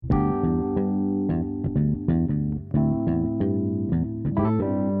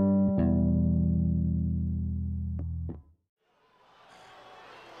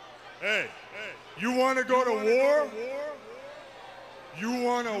want to go to war? You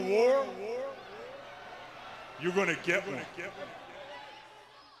want a war? You're going to get one.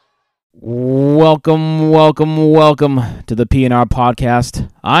 Welcome to the P&R Podcast.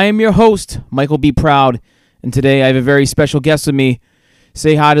 I am your host, Michael B. Proud, and today I have a very special guest with me.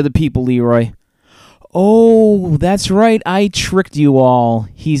 Say hi to the people, Leeroy. Oh, that's right, I tricked you all.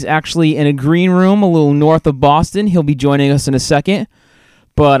 He's actually in a green room a little north of Boston. He'll be joining us in a second,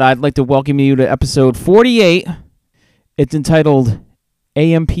 but I'd like to welcome you to episode 48. It's entitled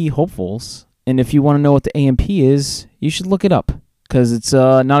AMP Hopefuls, and if you want to know what the AMP is, you should look it up, because it's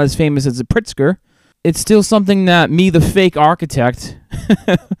not as famous as the Pritzker. It's still something that me, the fake architect,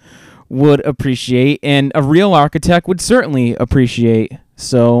 would appreciate, and a real architect would certainly appreciate.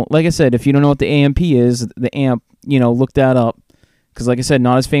 So, like I said, if you don't know what the AMP is, the AMP, look that up. Because, like I said,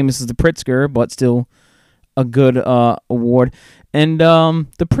 not as famous as the Pritzker, but still a good award. And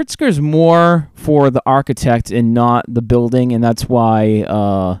the Pritzker is more for the architect and not the building, and that's why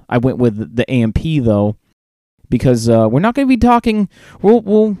I went with the AMP, though. Because we're not going to be talking,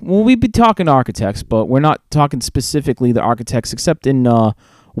 we'll be talking architects, but we're not talking specifically the architects, except in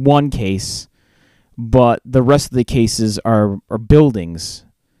one case. But the rest of the cases are buildings.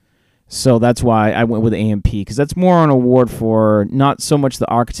 So that's why I went with AMP, because that's more an award for not so much the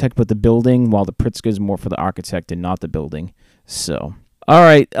architect, but the building, while the Pritzker is more for the architect and not the building. So, all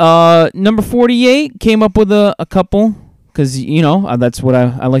right, number 48 came up with a couple, because, that's what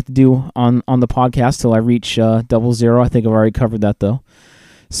I like to do on the podcast till I reach 00. I think I've already covered that, though.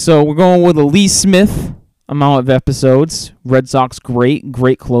 So we're going with a Lee Smith amount of episodes. Red Sox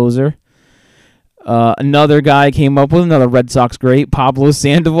great closer. Another guy came up with another Red Sox great, Pablo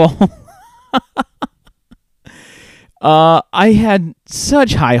Sandoval. I had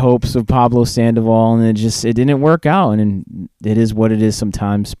such high hopes of Pablo Sandoval, and it didn't work out, and it is what it is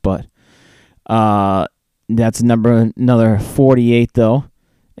sometimes. But that's another 48 though,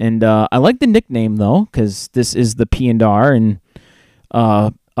 and I like the nickname though, because this is the P&R, and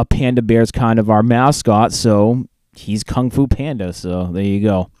a panda bear is kind of our mascot, so he's Kung Fu Panda. So there you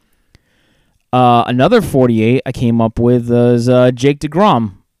go. Another 48 I came up with is Jake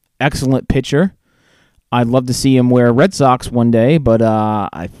DeGrom. Excellent pitcher. I'd love to see him wear Red Sox one day, but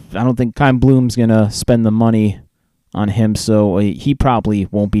I don't think Kyle Bloom's going to spend the money on him, so he probably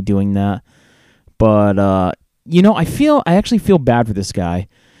won't be doing that. But, I actually feel bad for this guy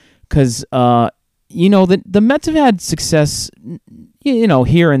because, the Mets have had success,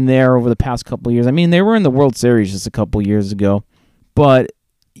 here and there over the past couple of years. I mean, they were in the World Series just a couple of years ago, but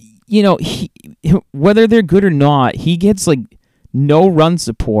whether they're good or not, he gets no run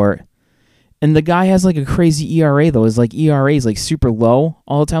support, and the guy has a crazy ERA though. His ERA is super low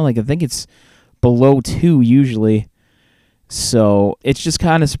all the time. I think it's below 2 usually. So it's just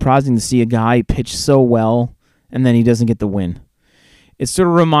kind of surprising to see a guy pitch so well and then he doesn't get the win. It sort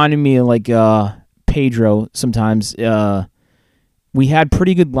of reminded me of Pedro sometimes. We had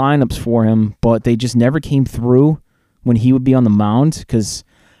pretty good lineups for him, but they just never came through when he would be on the mound, because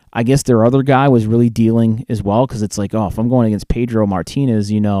I guess their other guy was really dealing as well, because it's if I'm going against Pedro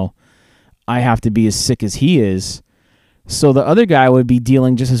Martinez, I have to be as sick as he is. So the other guy would be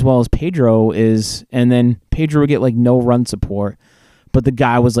dealing just as well as Pedro is, and then Pedro would get no run support, but the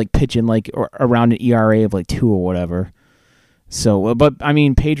guy was pitching around an ERA of 2 or whatever. So, but I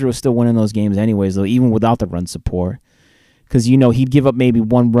mean, Pedro was still winning those games anyways, though, even without the run support, because he'd give up maybe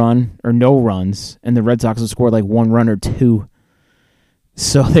 1 run or no runs, and the Red Sox would score 1 run or 2.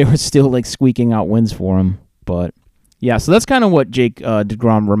 So they were still squeaking out wins for him. But yeah, so that's kind of what Jake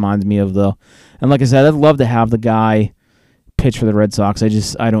DeGrom reminds me of, though. And like I said, I'd love to have the guy pitch for the Red Sox.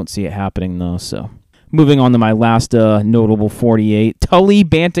 I don't see it happening, though. So moving on to my last notable 48, Tully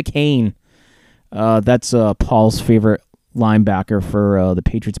Bantakane. That's Paul's favorite linebacker for the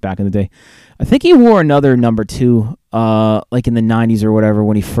Patriots back in the day. I think he wore another number 2 in the 90s or whatever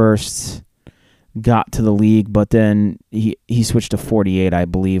when he first got to the league, but then he switched to 48, I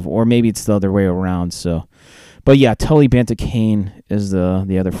believe, or maybe it's the other way around. So, but yeah, Tully Bantakane is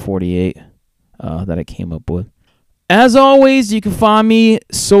the other 48 that I came up with. As always, you can find me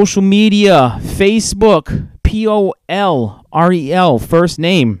social media, Facebook, POLREL, first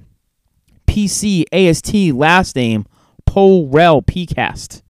name, PCAST, last name, POREL,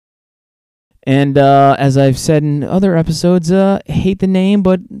 PCAST. And as I've said in other episodes, hate the name,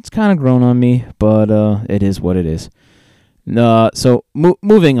 but it's kind of grown on me. But it is what it is. So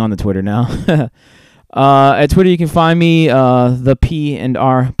moving on to Twitter now. At Twitter, you can find me the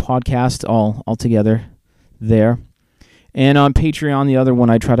P&R Podcast all together there. And on Patreon, the other one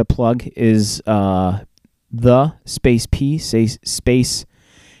I try to plug is the space P, say space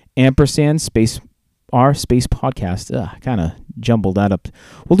ampersand, space R space podcast. Kind of jumbled that up.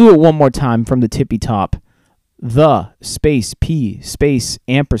 We'll do it one more time from the tippy top. The space P space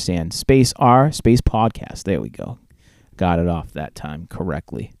ampersand space R space podcast. There we go. Got it off that time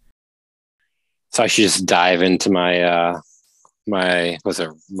correctly. So I should just dive into my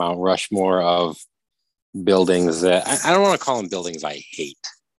Mount Rushmore of buildings that I don't want to call them buildings I hate.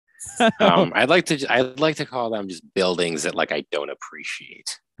 I'd like to call them just buildings that like I don't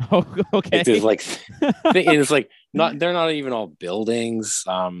appreciate. Oh, okay. It's like it's like they're not even all buildings.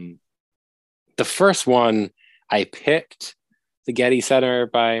 The first one I picked, the Getty Center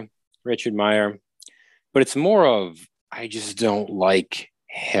by Richard Meyer, but it's more of I just don't like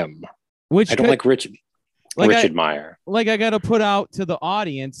him. I don't like Richard Meyer. Like I got to put out to the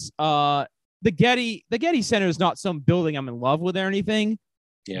audience, the Getty Center is not some building I'm in love with or anything.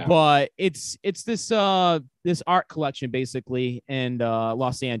 Yeah. But it's this art collection basically in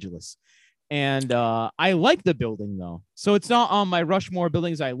Los Angeles. And I like the building though. So it's not on my Rushmore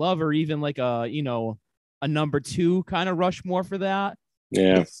buildings I love or even like a number 2 kind of Rushmore for that.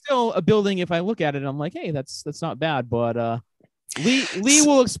 Yeah. It's still a building if I look at it I'm like, hey, that's not bad, but Lee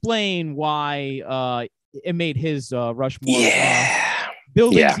will explain why it made his Rushmore.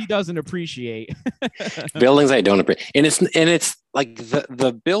 Buildings he doesn't appreciate. Buildings I don't appreciate. And it's like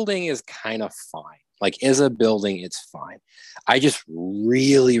the building is kind of fine. Like as a building, it's fine. I just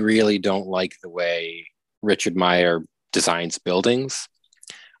really, really don't like the way Richard Meyer designs buildings.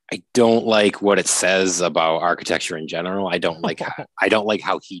 I don't like what it says about architecture in general. I don't like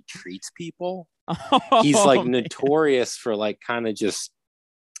how he treats people. He's like notorious for like kind of just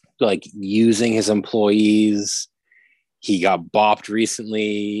like using his employees. He got bopped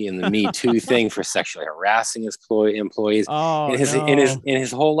recently in the Me Too thing for sexually harassing his employees. Oh, and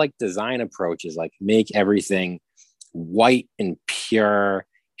his whole like design approach is like make everything white and pure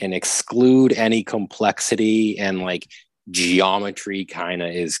and exclude any complexity, and like geometry kind of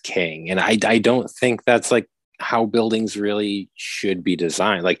is king. And I don't think that's like how buildings really should be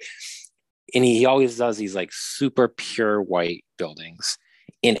designed. Like, and he always does these like super pure white buildings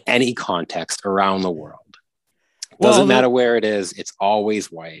in any context around the world. Doesn't matter where it is; it's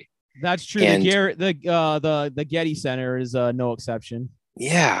always white. That's true. And the Getty Center is no exception.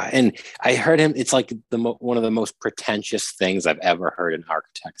 Yeah, and I heard him. It's like one of the most pretentious things I've ever heard an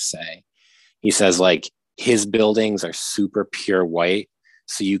architect say. He says like his buildings are super pure white,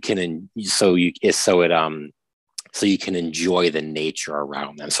 so you can enjoy the nature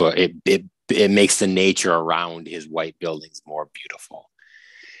around them. So it makes the nature around his white buildings more beautiful.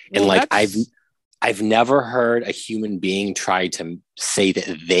 And like I've never heard a human being try to say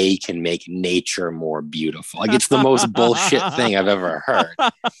that they can make nature more beautiful. Like it's the most bullshit thing I've ever heard.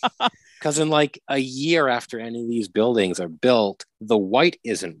 Because in like a year after any of these buildings are built, the white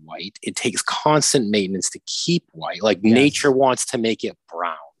isn't white. It takes constant maintenance to keep white. Like nature wants to make it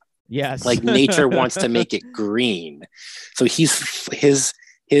brown. Yes. Like nature wants to make it green. So his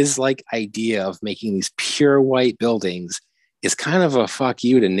like idea of making these pure white buildings is kind of a fuck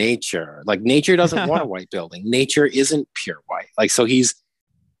you to nature. Like nature doesn't want a white building. Nature isn't pure white. Like, so he's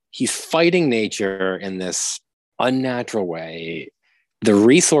fighting nature in this unnatural way. The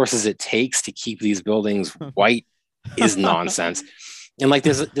resources it takes to keep these buildings white is nonsense. And like,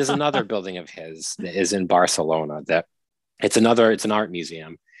 there's another building of his that is in Barcelona that it's an art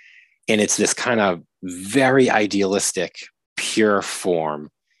museum. And it's this kind of very idealistic, pure form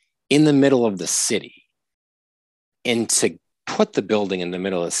in the middle of the city. And to put the building in the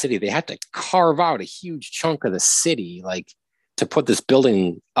middle of the city, they had to carve out a huge chunk of the city, like to put this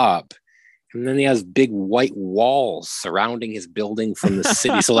building up. And then he has big white walls surrounding his building from the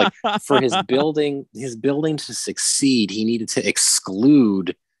city. So like for his building to succeed, he needed to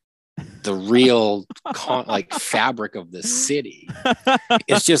exclude the real fabric of the city.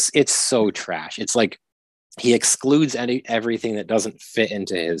 It's so trash. It's like he excludes everything that doesn't fit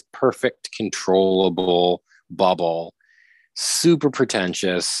into his perfect controllable bubble. Super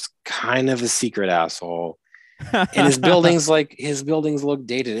pretentious, kind of a secret asshole. And his buildings look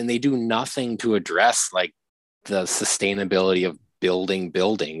dated, and they do nothing to address like the sustainability of building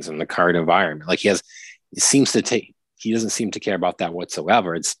buildings in the current environment. Like he doesn't seem to care about that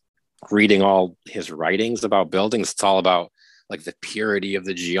whatsoever. It's reading all his writings about buildings. It's all about like the purity of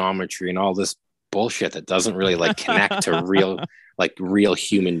the geometry and all this bullshit that doesn't really like connect to real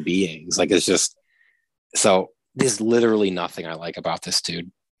human beings. Like it's just so. There's literally nothing I like about this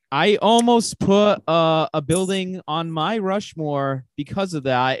dude. I almost put a building on my Rushmore because of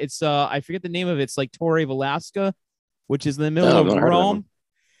that. It's I forget the name of it. It's like Torre of Alaska, which is in the middle of Rome.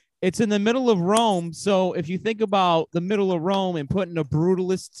 It's in the middle of Rome. So if you think about the middle of Rome and putting a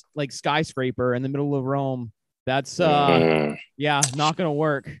brutalist like skyscraper in the middle of Rome, that's yeah, not gonna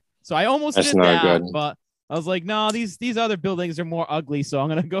work. So I almost That's did not that, good. but I was like, no, these other buildings are more ugly, so I'm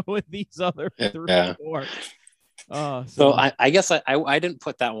gonna go with these other 3 Yeah. or 4. So I guess I didn't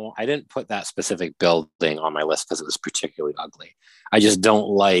put that one. I didn't put that specific building on my list because it was particularly ugly. I just don't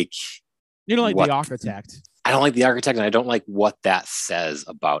like. You don't like the architect. I don't like the architect, and I don't like what that says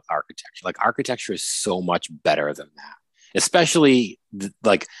about architecture. Like architecture is so much better than that, especially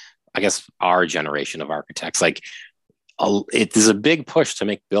like I guess our generation of architects. Like it is a big push to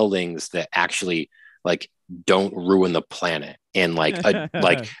make buildings that actually like don't ruin the planet and like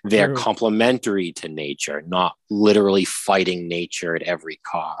they're complementary to nature, not literally fighting nature at every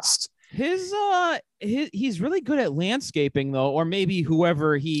cost. He's really good at landscaping though, or maybe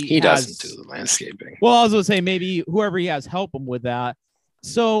whoever he doesn't do the landscaping. Well, I was gonna say maybe whoever he has help him with that.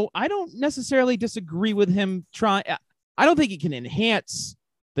 So I don't necessarily disagree with him trying. I don't think he can enhance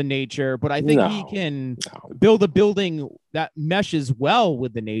the nature, but I think he can build a building that meshes well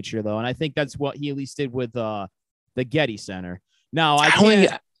with the nature though, and I think that's what he at least did with the Getty Center. Now I don't think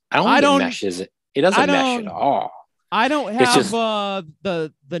it meshes. It doesn't mesh at all. I don't have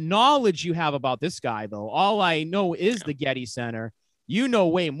the knowledge you have about this guy, though. All I know is the Getty Center. You know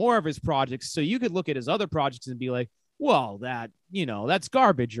way more of his projects, so you could look at his other projects and be like, well, that's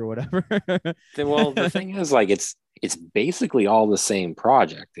garbage or whatever. Well, the thing is, like, it's basically all the same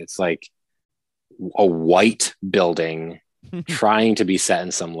project. It's like a white building trying to be set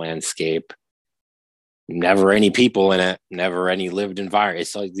in some landscape. Never any people in it, never any lived environment.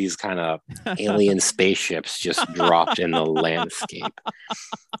 It's like these kind of alien spaceships just dropped in the landscape.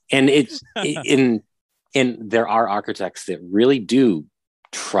 And there are architects that really do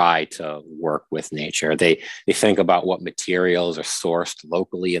try to work with nature. They think about what materials are sourced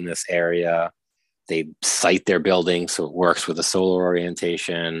locally in this area. They site their building so it works with the solar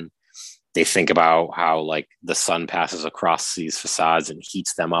orientation. They think about how like the sun passes across these facades and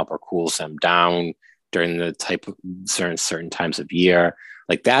heats them up or cools them down during the type of certain times of year.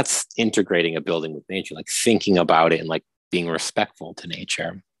 Like that's integrating a building with nature, like thinking about it and like being respectful to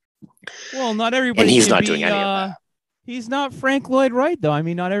nature. Well, not everybody. And he's not doing any of that. He's not Frank Lloyd Wright, though. I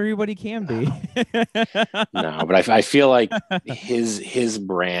mean, not everybody can be. No, but I feel like his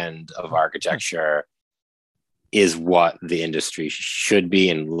brand of architecture is what the industry should be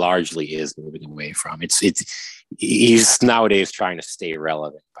and largely is moving away from. He's nowadays trying to stay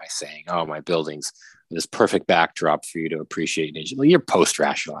relevant by saying, oh, my building's this perfect backdrop for you to appreciate nature. Well, you're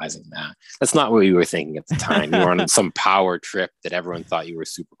post-rationalizing that. That's not what you were thinking at the time. You were on some power trip that everyone thought you were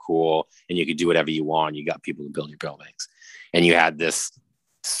super cool and you could do whatever you want. You got people to build your buildings. And you had this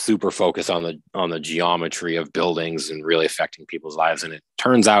super focus on the geometry of buildings and really affecting people's lives. And it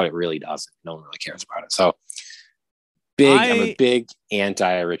turns out it really doesn't. No one really cares about it. So I'm a big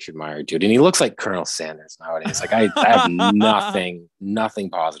anti-Richard Meyer dude. And he looks like Colonel Sanders nowadays. Like I have nothing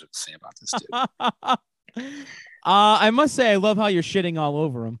positive to say about this dude. I must say, I love how you're shitting all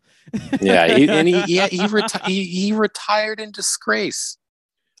over him. Yeah. He retired in disgrace.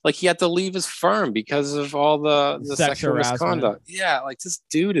 Like he had to leave his firm because of all the sexual misconduct. Yeah. Like this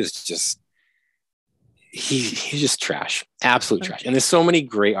dude is just, he's just trash, absolute trash. And there's so many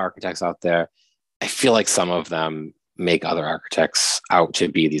great architects out there. I feel like some of them make other architects out to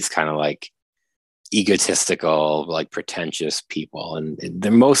be these kind of like egotistical, like pretentious people. And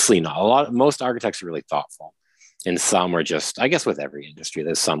they're mostly not. Most architects are really thoughtful. And some are just, I guess with every industry,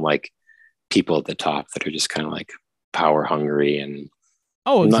 there's some like people at the top that are just kind of like power hungry and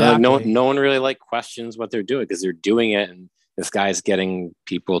exactly. No one really like questions what they're doing because they're doing it. And this guy's getting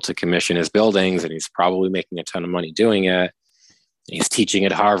people to commission his buildings and he's probably making a ton of money doing it. He's teaching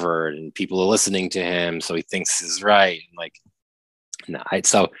at Harvard and people are listening to him. So he thinks this is right. And like, no,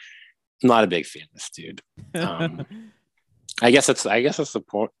 so I'm not a big fan of this dude. I guess that's the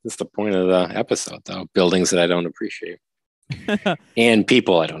point. That's the point of the episode though. Buildings that I don't appreciate and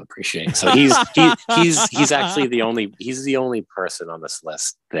people I don't appreciate. So he's actually the only person on this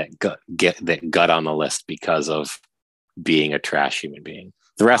list that got on the list because of being a trash human being.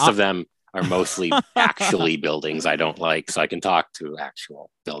 The rest of them are mostly actually buildings I don't like, so I can talk to actual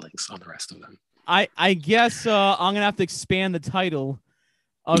buildings on the rest of them. I guess I'm gonna have to expand the title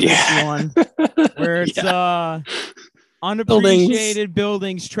of this one, where it's unappreciated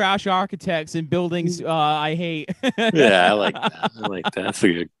buildings, trash architects, and buildings I hate. Yeah, I like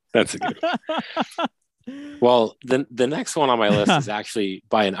that. That's a good one. Well, the next one on my list is actually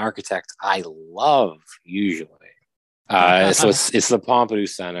by an architect I love usually. So it's the Pompidou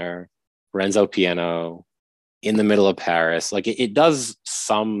Center. Renzo Piano in the middle of Paris. Like it does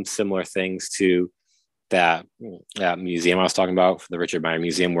some similar things to that museum I was talking about, for the Richard Meyer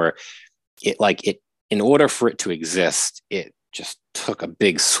Museum, where it in order for it to exist, it just took a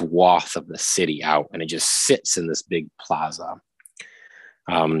big swath of the city out, and it just sits in this big plaza.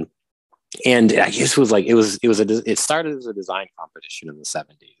 And I guess it started as a design competition in the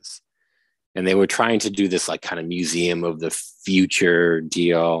 70s. And they were trying to do this like kind of museum of the future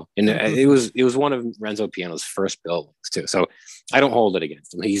deal. And it was one of Renzo Piano's first buildings too. So I don't hold it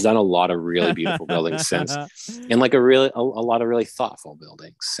against him. He's done a lot of really beautiful buildings since, and like a lot of really thoughtful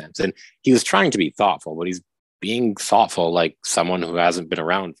buildings since. And he was trying to be thoughtful, but he's being thoughtful like someone who hasn't been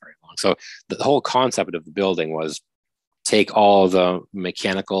around very long. So the whole concept of the building was take all the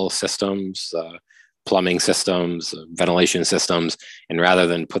mechanical systems, plumbing systems, ventilation systems, and rather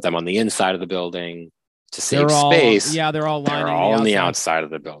than put them on the inside of the building to save space, they're all on the outside of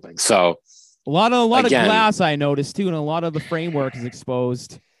the building. So a lot of glass I noticed too, and a lot of the framework is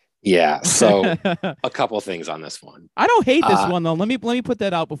exposed. Yeah. So a couple of things on this one. I don't hate this one though. Let me put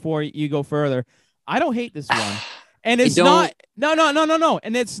that out before you go further. I don't hate this one. And it's not no.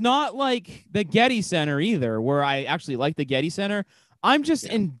 And it's not like the Getty Center either, where I actually like the Getty Center. I'm just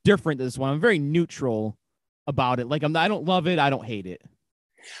indifferent to this one. I'm very neutral about it. Like I don't love it. I don't hate it.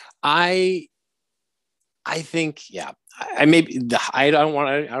 I think, yeah. I don't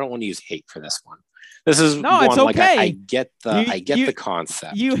want to use hate for this one. This is it's okay. Like I get the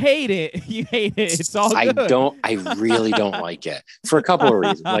concept. You hate it. You hate it. It's all good. I really don't like it for a couple of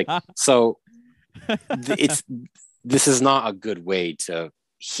reasons. Like, so this is not a good way to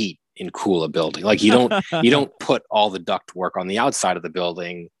heat and cool a building. Like you don't put all the duct work on the outside of the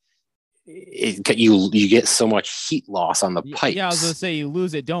building. You get so much heat loss on the pipes. Yeah, I was gonna say you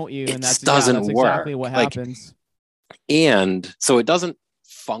lose it, don't you? And that's doesn't work. Exactly what happens. And so it doesn't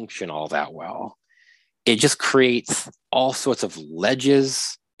function all that well. It just creates all sorts of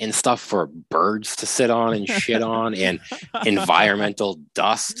ledges and stuff for birds to sit on and shit on, and environmental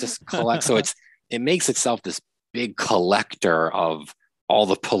dust to collect. So it makes itself this big collector of all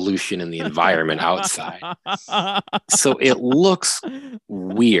the pollution in the environment outside. So it looks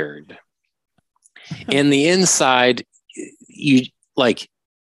weird. And the inside,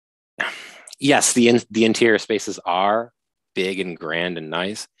 yes, the interior spaces are big and grand and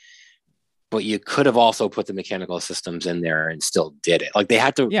nice, but you could have also put the mechanical systems in there and still did it. Like they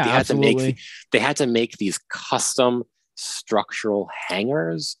had to make these custom structural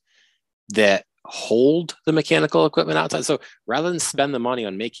hangers that hold the mechanical equipment outside. So rather than spend the money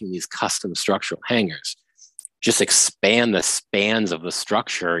on making these custom structural hangers, just expand the spans of the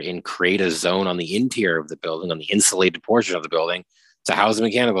structure and create a zone on the interior of the building, on the insulated portion of the building, to house the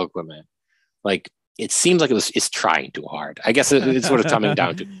mechanical equipment. Like it seems like it's trying too hard. I guess it's sort of coming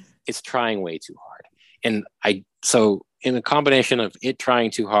down to it's trying way too hard. And so in a combination of it trying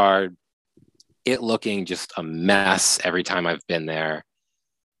too hard, it looking just a mess every time I've been there,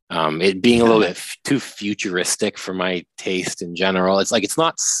 it being a little bit too futuristic for my taste in general. It's like, it's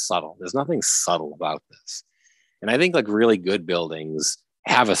not subtle. There's nothing subtle about this. And I think like really good buildings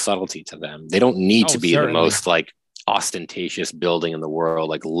have a subtlety to them. They don't need to be the most like ostentatious building in the world,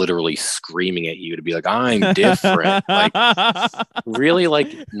 like literally screaming at you to be like, I'm different. Like really like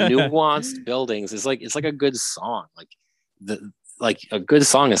nuanced buildings is like, it's like a good song. Like a good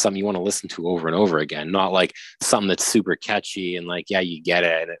song is something you want to listen to over and over again, not like something that's super catchy and like, yeah, you get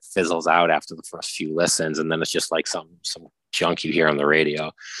it and it fizzles out after the first few listens. And then it's just like some junk you hear on the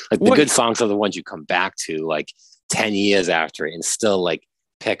radio. Like the good songs are the ones you come back to like 10 years after it and still like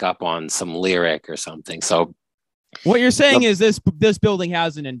pick up on some lyric or something. So what you're saying is this building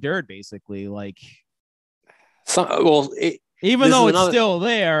hasn't endured, basically. Like, even though it's still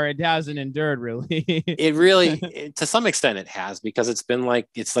there, it hasn't endured really. It really, to some extent, it has, because it's been like,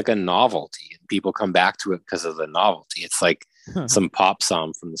 it's like a novelty, and people come back to it because of the novelty. It's like some pop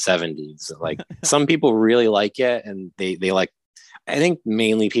song from the 70s. Like some people really like it, and they like. I think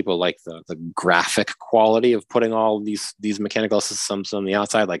mainly people like the graphic quality of putting all these mechanical systems on the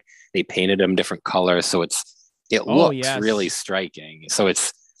outside. Like they painted them different colors, so it looks really striking. So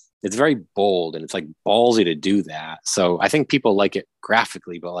it's very bold, and it's like ballsy to do that. So I think people like it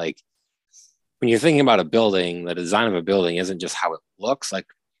graphically, but like when you're thinking about a building, the design of a building isn't just how it looks. Like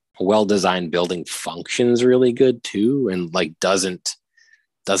a well-designed building functions really good too, and like doesn't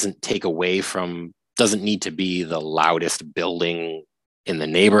take away from, doesn't need to be the loudest building in the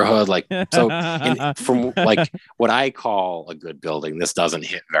neighborhood. Like, so from like what I call a good building, this doesn't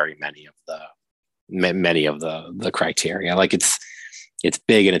hit very many of the criteria. Like it's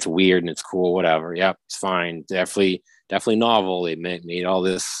big and it's weird and it's cool, whatever. Yep, it's fine. Definitely novel. They made all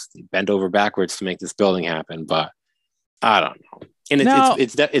this, they bent over backwards to make this building happen. But I don't know. And Now,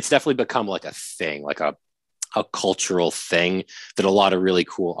 it's definitely become like a thing, like a cultural thing that a lot of really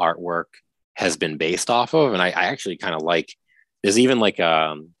cool artwork has been based off of. And I actually kind of like, there's even like,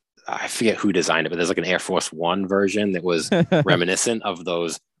 I forget who designed it, but there's like an Air Force One version that was reminiscent of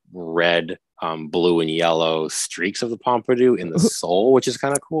those red, blue and yellow streaks of the Pompidou in the sole, which is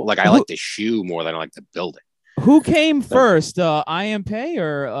kind of cool. Like I like the shoe more than I like the building. who came first, IMP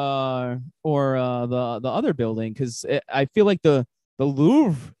or the other building? Because I feel like the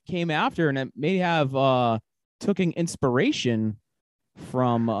Louvre came after, and it may have taken inspiration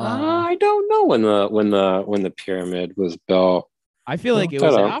from. I don't know when the pyramid was built. I feel like it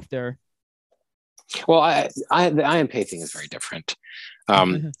was after. Well, the IMP thing is very different.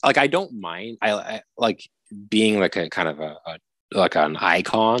 Like I don't mind. I like being like a kind of a like an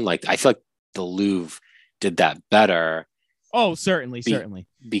icon. Like I feel like the Louvre did that better. Oh, certainly,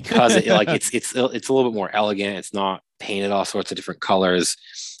 because it's a little bit more elegant. It's not painted all sorts of different colors.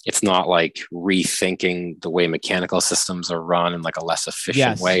 It's not like rethinking the way mechanical systems are run in like a less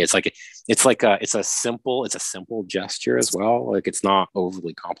efficient way. It's a simple gesture as well. Like it's not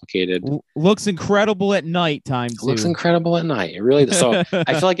overly complicated. Looks incredible at night time too. Looks incredible at night. It really does. So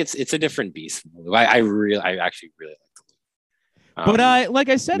I feel like it's a different beast. I actually really like the Louvre. But like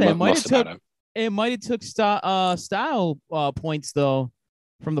I said, it might have took style points though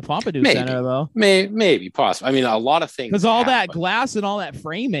from the Pompidou Center though. Maybe possible. I mean, a lot of things, because all that glass and all that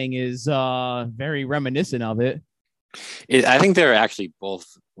framing is very reminiscent of it. I think they're actually both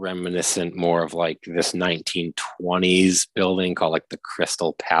reminiscent more of like this 1920s building called like the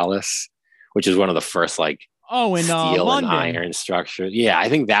Crystal Palace, which is one of the first like steel and iron structures. Yeah, I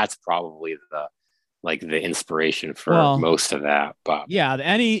think that's probably the inspiration for most of that. But yeah,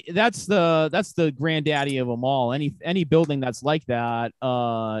 that's the granddaddy of them all. Any building that's like that,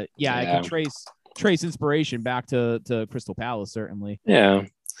 I can trace inspiration back to Crystal Palace, certainly. Yeah.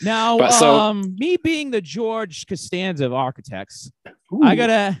 Now, me being the George Costanza of architects, I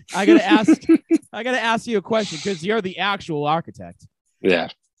gotta ask you a question because you're the actual architect. Yeah.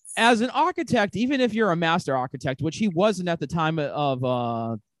 As an architect, even if you're a master architect, which he wasn't at the time of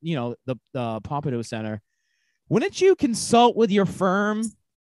the Pompidou Center, wouldn't you consult with your firm,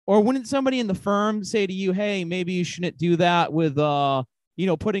 or wouldn't somebody in the firm say to you, hey, maybe you shouldn't do that with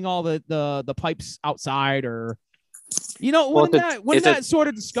putting all the pipes outside, or wouldn't that sort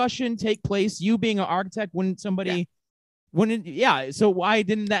of discussion take place? You being an architect, wouldn't somebody so why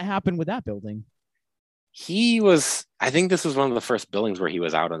didn't that happen with that building? I think this was one of the first buildings where he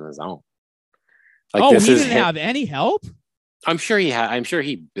was out on his own. He didn't have any help? I'm sure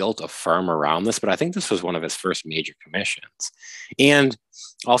he built a firm around this, but I think this was one of his first major commissions. And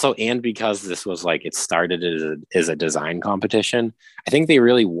because this was like, it started as a design competition, I think they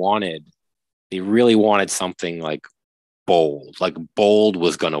really wanted something like bold. Like bold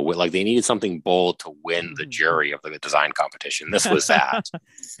was going to win. Like they needed something bold to win the jury of the design competition. This was that.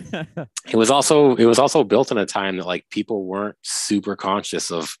 It was also built in a time that like people weren't super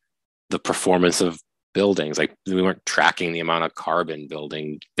conscious of the performance of buildings. Like we weren't tracking the amount of carbon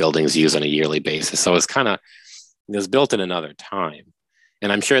buildings use on a yearly basis. So it was built in another time.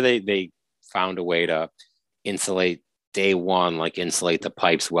 And I'm sure they found a way to insulate day one, like insulate the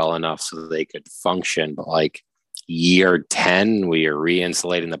pipes well enough so that they could function. But like year 10, we are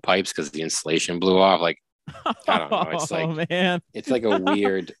re-insulating the pipes because the insulation blew off. Like, I don't know. It's like, man. It's like a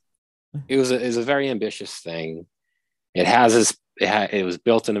weird, it was a very ambitious thing. It was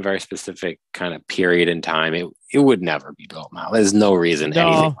built in a very specific kind of period in time. It would never be built now. There's no reason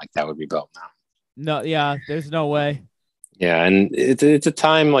anything like that would be built now. No, yeah, there's no way. Yeah, and it's a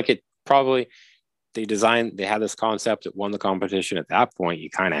time like it probably they had this concept, it won the competition. At that point, you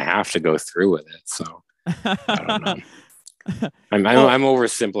kind of have to go through with it. So I don't know. I'm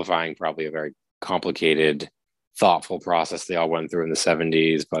oversimplifying probably a very complicated, thoughtful process they all went through in the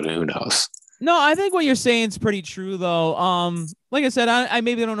 70s, but who knows? No, I think what you're saying is pretty true, though. Like I said, I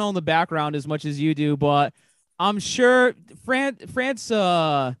maybe don't know the background as much as you do, but I'm sure France.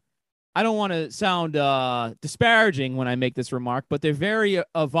 I don't want to sound disparaging when I make this remark, but they're very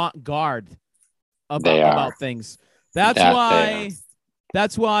avant-garde about things. That's why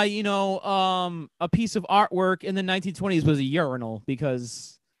a piece of artwork in the 1920s was a urinal,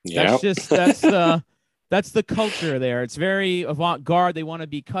 because that's the culture there. It's very avant-garde. They want to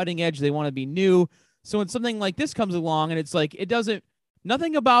be cutting edge. They want to be new. So when something like this comes along and it's like,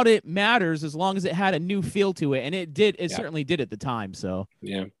 nothing about it matters as long as it had a new feel to it. And it did. It certainly did at the time. So,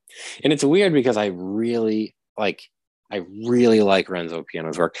 yeah. And it's weird because I really like Renzo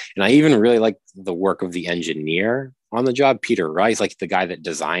Piano's work. And I even really like the work of the engineer on the job, Peter Rice, like the guy that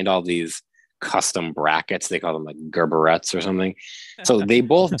designed all these custom brackets. They call them like Gerberettes or something. So they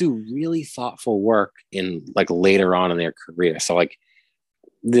both do really thoughtful work in like later on in their career. So like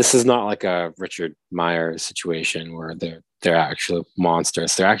this is not like a Richard Myers situation where they're actually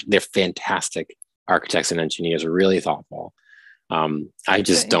monsters. They're fantastic architects and engineers, really thoughtful. I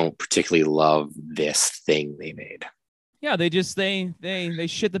just don't particularly love this thing they made. Yeah, they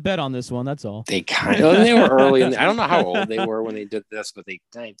shit the bed on this one. That's all. They kind of they were early. I don't know how old they were when they did this, but they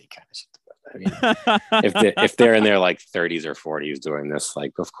kind of shit the bed. I mean, if they're in their like 30s or 40s doing this,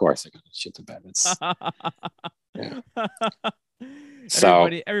 like of course they're gonna shit the bed. It's yeah. So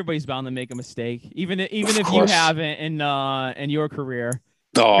everybody's bound to make a mistake, even if you haven't in your career.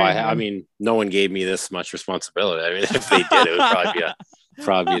 Oh, I mean, no one gave me this much responsibility. I mean, if they did, it would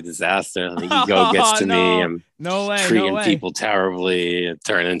probably be a disaster. The ego gets to me. I'm treating people terribly. And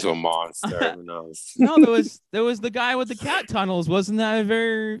turn into a monster. Who knows? No, there was the guy with the cat tunnels. Wasn't that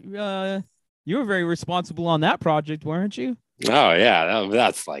very? You were very responsible on that project, weren't you? Oh yeah,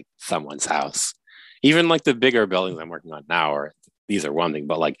 that's like someone's house. Even like the bigger buildings I'm working on now these are one thing,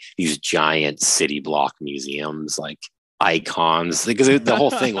 but like these giant city block museums, like icons, because the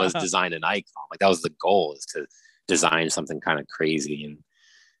whole thing was design an icon. Like that was the goal, is to design something kind of crazy,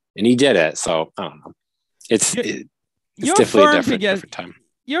 and he did it. So I don't know. It's definitely a different time.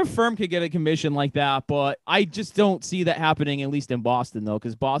 Your firm could get a commission like that, but I just don't see that happening, at least in Boston, though,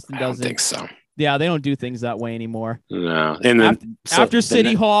 because Boston doesn't. I don't think so. Yeah, they don't do things that way anymore. No, and then after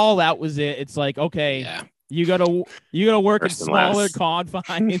City Hall, that was it. It's like, okay, yeah. You gotta work in smaller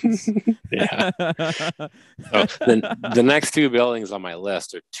confines. Yeah. So the next two buildings on my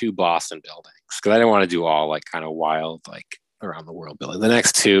list are two Boston buildings, because I didn't want to do all like kind of wild like around the world building. The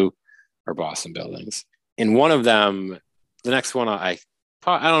next two are Boston buildings. In one of them, the next one I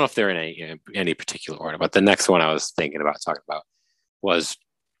don't know if they're in any particular order, but the next one I was thinking about talking about was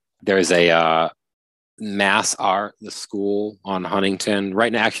there's a Mass Art, the school on Huntington,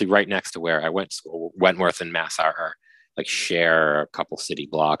 right next to where I went to school. Wentworth and Mass Art are like share a couple city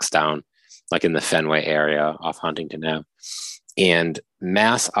blocks down, like in the Fenway area off Huntington Ave. And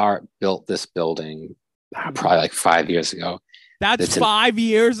Mass Art built this building probably like 5 years ago. That's 5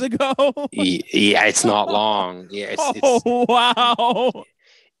 years ago? Yeah, it's not long. Yeah, wow.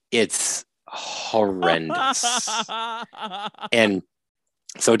 It's horrendous. And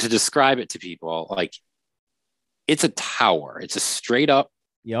so to describe it to people, like, it's a tower. It's a straight up.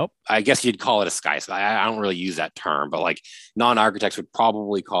 Yep. I guess you'd call it a skyscraper. I don't really use that term, but like non-architects would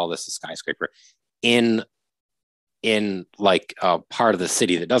probably call this a skyscraper in like a part of the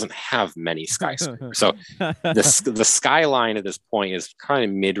city that doesn't have many skyscrapers. So the skyline at this point is kind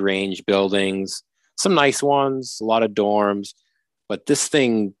of mid-range buildings, some nice ones, a lot of dorms, but this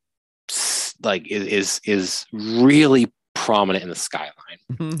thing like is really prominent in the skyline.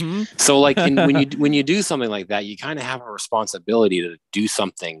 Mm-hmm. So like when you do something like that, you kind of have a responsibility to do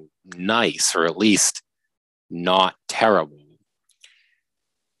something nice, or at least not terrible.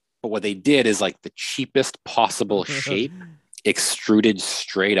 But what they did is like the cheapest possible shape, extruded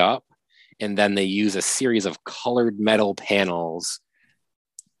straight up, and then they use a series of colored metal panels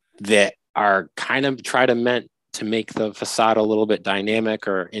that are kind of meant to make the facade a little bit dynamic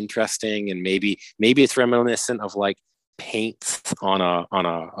or interesting, and maybe it's reminiscent of like paints on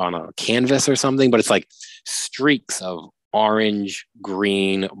a canvas or something, but it's like streaks of orange,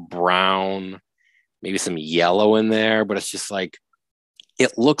 green, brown, maybe some yellow in there, but it's just like,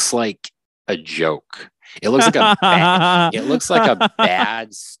 it looks like a joke. It looks like a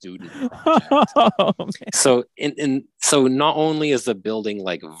bad student project. Oh, so so not only is the building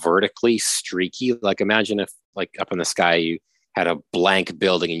like vertically streaky, like imagine if like up in the sky you had a blank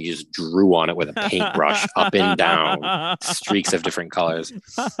building and you just drew on it with a paintbrush up and down, streaks of different colors.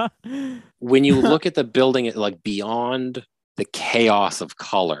 When you look at the building, like beyond the chaos of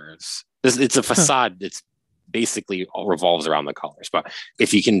colors, it's a facade that's basically all revolves around the colors. But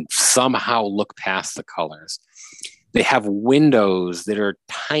if you can somehow look past the colors, they have windows that are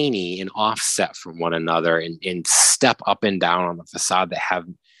tiny and offset from one another and step up and down on the facade that have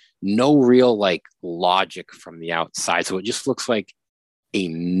no real like logic from the outside. So it just looks like a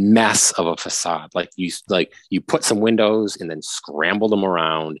mess of a facade. Like you put some windows and then scramble them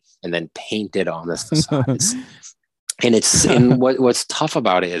around and then paint it on this facade. And what's tough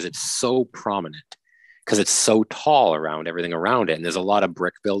about it is it's so prominent because it's so tall around everything around it. And there's a lot of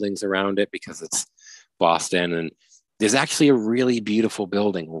brick buildings around it because it's Boston. And there's actually a really beautiful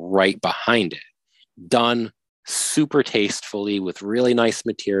building right behind it, done super tastefully with really nice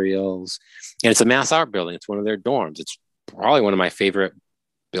materials. And it's a Mass Art building. It's one of their dorms. It's probably one of my favorite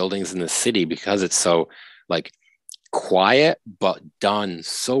buildings in the city because it's so like quiet but done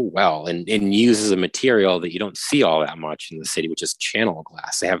so well, and uses a material that you don't see all that much in the city, which is channel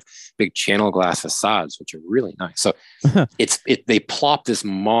glass. They have big channel glass facades, which are really nice. So they plop this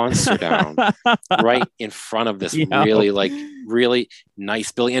monster down right in front of this really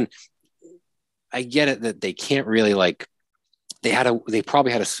nice building. And I get it that they can't really like, they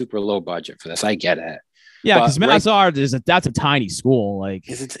probably had a super low budget for this. I get it. Yeah, because Massard that's a tiny school. Like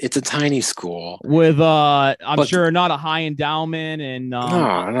it's a tiny school with I'm sure not a high endowment, and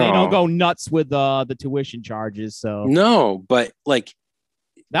no. They don't go nuts with the tuition charges. So no, but like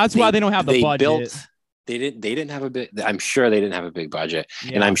that's why they don't have the budget. They didn't have a big. I'm sure they didn't have a big budget,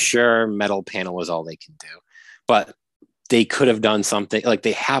 and I'm sure metal panel was all they could do. But they could have done something. Like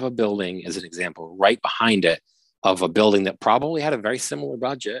they have a building, as an example, right behind it of a building that probably had a very similar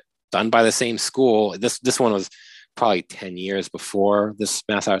budget, done by the same school. This one was probably 10 years before this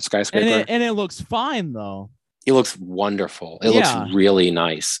Mass Art skyscraper. And it looks fine though. It looks wonderful. It looks really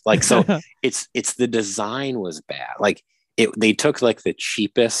nice. Like, so it's the design was bad. Like they took like the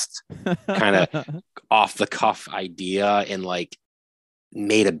cheapest kind of off the cuff idea and like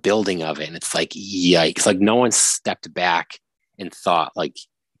made a building of it. And it's like, yikes. Like no one stepped back and thought like,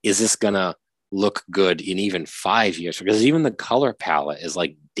 is this gonna look good in even 5 years? Because even the color palette is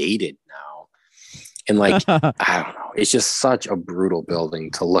like dated now. And like, I don't know, it's just such a brutal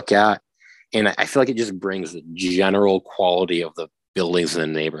building to look at. And I feel like it just brings the general quality of the buildings in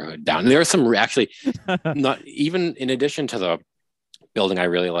the neighborhood down. And there are some actually, not even in addition to the building I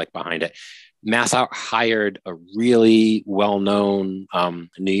really like behind it, Mass Art hired a really well-known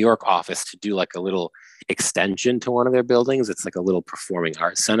New York office to do like a little extension to one of their buildings. It's like a little performing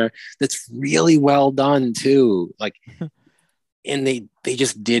arts center that's really well done too. Like, and they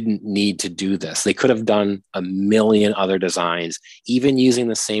just didn't need to do this. They could have done a million other designs, even using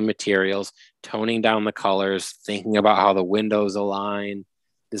the same materials, toning down the colors, thinking about how the windows align.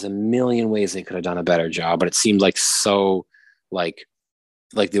 There's a million ways they could have done a better job, but it seemed like so like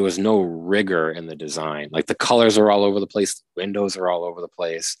there was no rigor in the design. Like the colors are all over the place, the windows are all over the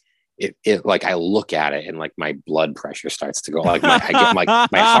place. It like I look at it and like my blood pressure starts to go. Like my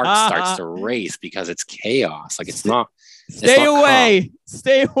heart starts to race because it's chaos. Like it's not. Stay away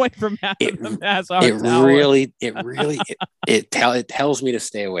from Mass Art. It tells me to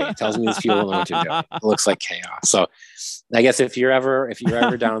stay away. It tells me these people know what you're doing. It looks like chaos. So I guess if you're ever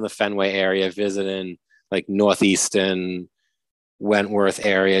down in the Fenway area visiting like Northeastern Wentworth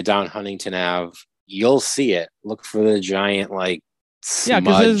area down Huntington Ave, you'll see it. Look for the giant like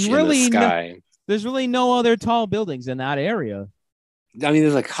smudge in the sky. There's really no other tall buildings in that area. I mean,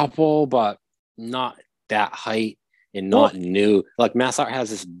 there's a couple, but not that height and not new. Like Mass Art has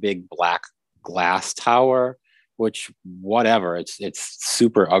this big black glass tower, which whatever, it's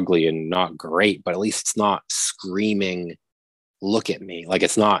super ugly and not great, but at least it's not screaming, look at me. Like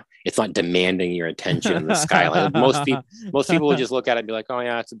it's not demanding your attention in the sky. Like most people would just look at it and be like, oh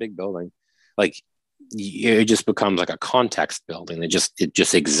yeah, it's a big building. Like it just becomes like a context building. It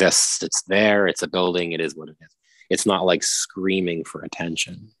just exists. It's there. It's a building. It is what it is. It's not like screaming for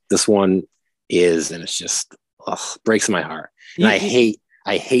attention. This one is, and it's just breaks my heart. And I hate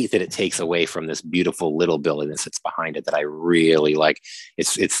that it takes away from this beautiful little building that sits behind it that I really like.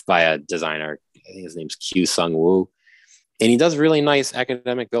 It's by a designer. I think his name's Q Sung Woo. And he does really nice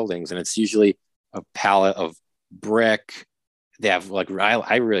academic buildings. And it's usually a palette of brick. They have like,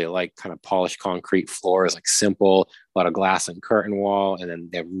 I really like kind of polished concrete floors, like simple, a lot of glass and curtain wall.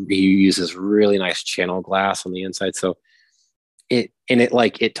 And then he uses really nice channel glass on the inside. So it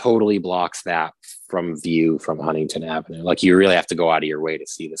totally blocks that from view from Huntington Avenue. Like you really have to go out of your way to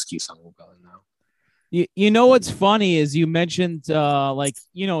see this Q Sung Woo building now. You know, what's funny is you mentioned,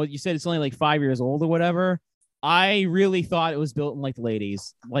 you said it's only like 5 years old or whatever. I really thought it was built in like the late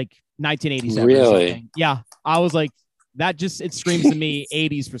 80s, like 1987. Really? Or something. Yeah. I was like, it screams to me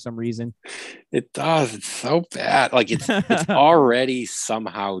 80s for some reason. It does. It's so bad. Like it's already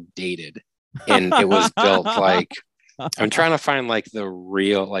somehow dated, and it was built like, I'm trying to find like the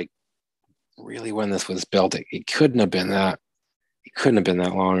real, like really when this was built. It couldn't have been that. It couldn't have been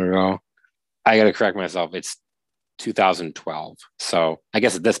that long ago. I got to correct myself. It's 2012. So I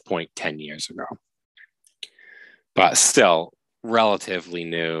guess at this point, 10 years ago, but still relatively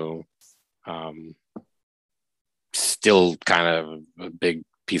new. Still kind of a big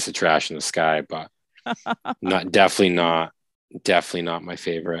piece of trash in the sky, but definitely not my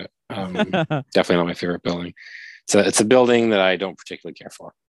favorite. Definitely not my favorite building. So it's a building that I don't particularly care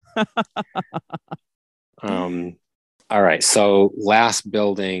for. All right. So last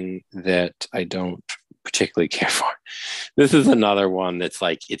building that I don't particularly care for. This is another one that's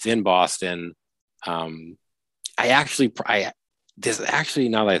like, it's in Boston. there's actually,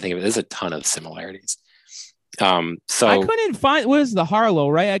 now that I think of it, there's a ton of similarities. So I couldn't find, what is the Harlow,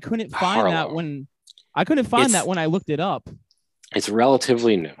 right? I couldn't find that Harlow. when I looked it up. It's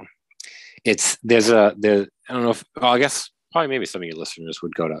relatively new. I don't know if, well, I guess probably maybe some of your listeners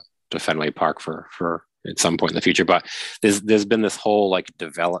would go to Fenway Park for at some point in the future, but there's been this whole like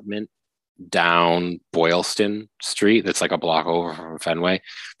development down Boylston Street that's like a block over from Fenway.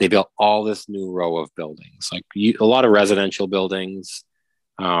 They built all this new row of buildings, like a lot of residential buildings,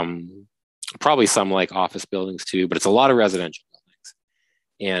 probably some like office buildings too, but it's a lot of residential buildings.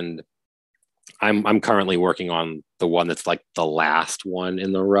 And I'm currently working on the one that's like the last one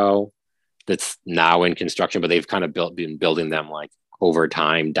in the row that's now in construction, but they've kind of been building them like over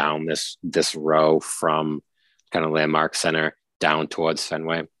time down this row from kind of Landmark Center down towards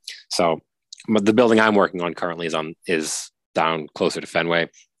Fenway. So the building I'm working on currently is down closer to Fenway.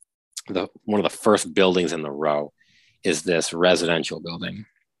 One of the first buildings in the row is this residential building.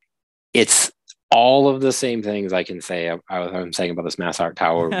 It's all of the same things I'm saying about this Mass Art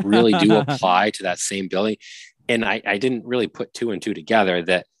Tower really do apply to that same building. And I didn't really put two and two together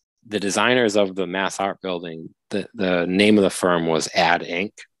that the designers of the Mass Art building, the name of the firm was Ad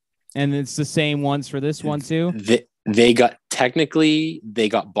Inc. And it's the same ones for this one too? They got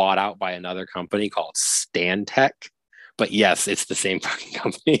bought out by another company called Stantec. But yes, it's the same fucking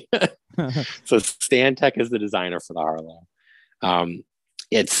company. So Stantec is the designer for the Harlow.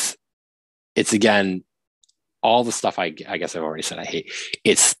 It's again, all the stuff I guess I've already said I hate.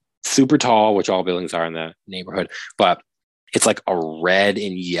 It's super tall, which all buildings are in the neighborhood, but it's like a red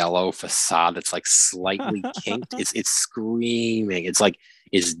and yellow facade that's like slightly kinked. It's screaming. It's like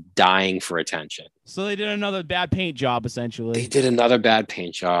it's dying for attention. So they did another bad paint job, essentially. They did another bad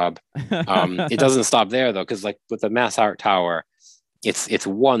paint job. It doesn't stop there though, because like with the Mass Art Tower, it's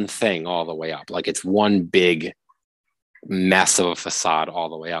one thing all the way up. Like it's one big mess of a facade all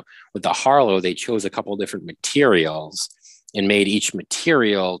the way up. With the Harlow, they chose a couple of different materials and made each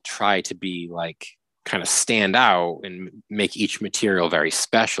material try to be like kind of stand out and make each material very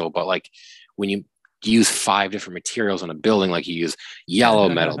special. But like when you use 5 different materials on a building, like you use yellow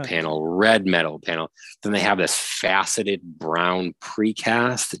metal panel, red metal panel, then they have this faceted brown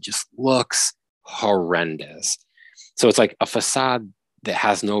precast that just looks horrendous. So it's like a facade that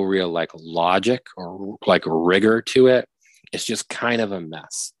has no real like logic or like rigor to it. It's just kind of a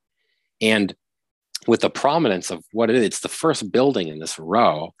mess. And with the prominence of what it is, it's the first building in this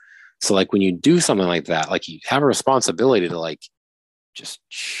row. So like when you do something like that, like you have a responsibility to like just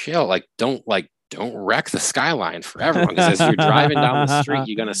chill, like don't wreck the skyline for everyone. Because as you're driving down the street,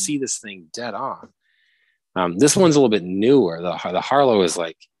 you're gonna see this thing dead on. This one's a little bit newer. The Harlow is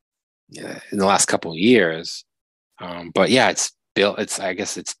like in the last couple of years, but yeah, I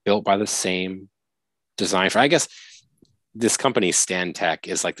guess it's built by the same design. I guess this company Stantec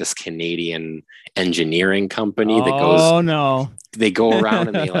is like this Canadian engineering company that goes. Oh no! They go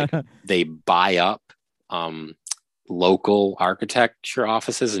around and they buy up local architecture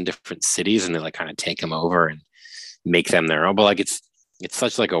offices in different cities, and they like kind of take them over and make them their own. But like it's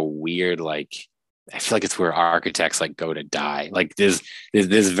such like a weird, like I feel like it's where architects like go to die. Like there's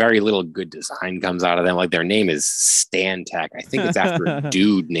very little good design comes out of them. Like their name is Stantec. I think it's after a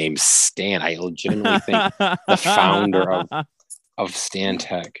dude named Stan. I legitimately think the founder of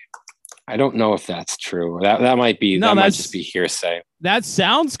Stantec. I don't know if that's true. That might be. No, that might just be hearsay. That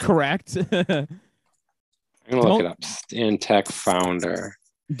sounds correct. I'm gonna look it up. Stantec founder.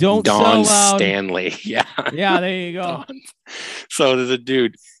 Don't Don Stanley. Yeah. Yeah, there you go. So there's a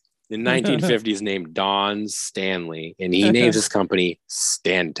dude in 1950s named Don Stanley, and he names his company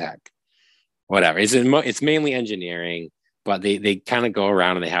Stantec. Whatever. It's mainly engineering, but they kind of go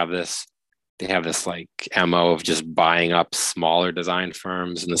around and they have this like MO of just buying up smaller design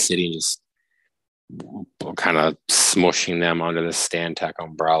firms in the city and just kind of smushing them under the Stantec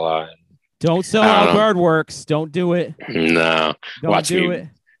umbrella. Don't sell out Guardworks. Don't do it. No. Don't do it.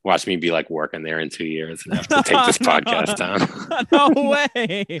 Watch me be like working there in 2 years and have to take this podcast down. No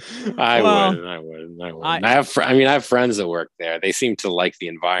way. I wouldn't. I have friends that work there. They seem to like the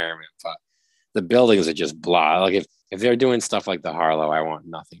environment, but the buildings are just blah. Like if they're doing stuff like the Harlow, I want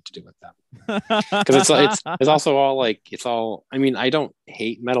nothing to do with them. Because it's also all like I mean, I don't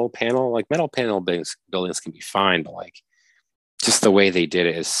hate metal panel. Like metal panel buildings can be fine, but like just the way they did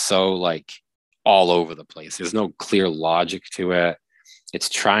it is so like all over the place. There's no clear logic to it. It's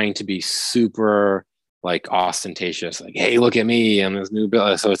trying to be super like ostentatious, like, hey, look at me, I'm this new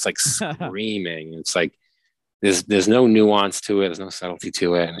build. So it's like screaming. It's like there's no nuance to it, there's no subtlety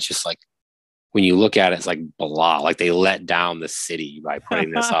to it. And it's just like when you look at it, it's like blah. Like they let down the city by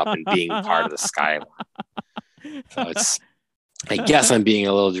putting this up and being part of the skyline. So it's, I guess I'm being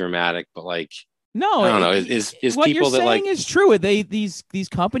a little dramatic, but like, No, I don't know. Is what people you're that saying like, is true. These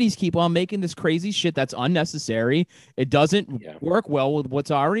companies keep on making this crazy shit that's unnecessary. It doesn't yeah. work well with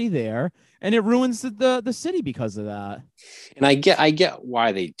what's already there, and it ruins the city because of that. And I get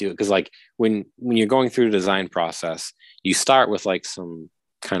why they do it, because like when you're going through the design process, you start with like some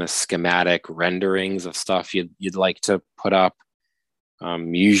kind of schematic renderings of stuff you'd like to put up.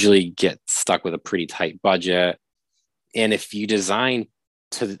 Usually get stuck with a pretty tight budget, and if you design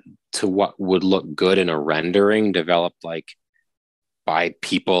to what would look good in a rendering developed like by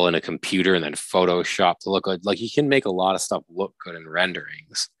people in a computer and then Photoshop to look like you can make a lot of stuff look good in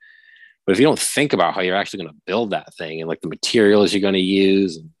renderings. But if you don't think about how you're actually going to build that thing and like the materials you're going to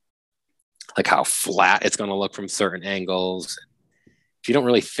use and like how flat it's going to look from certain angles, if you don't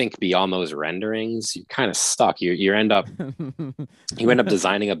really think beyond those renderings, you're kind of stuck. You end up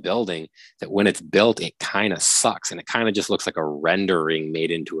designing a building that when it's built, it kind of sucks and it kind of just looks like a rendering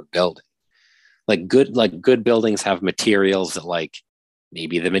made into a building. Like good buildings have materials that like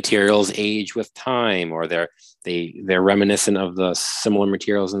maybe the materials age with time, or they're reminiscent of the similar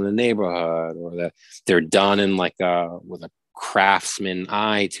materials in the neighborhood, or that they're done in like with a craftsman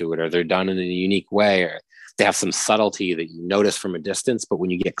eye to it, or they're done in a unique way, or they have some subtlety that you notice from a distance, but when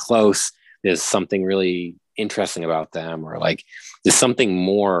you get close, there's something really interesting about them, or like there's something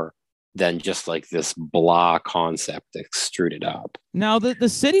more than just like this blah concept extruded up. Now, the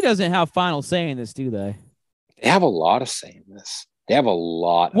city doesn't have final say in this, do they? They have a lot of say in this. They have a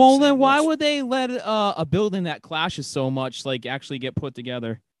lot. Well, then why would they let a building that clashes so much like actually get put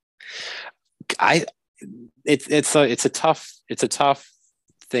together? It's a tough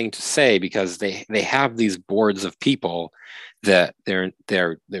thing to say, because they have these boards of people that their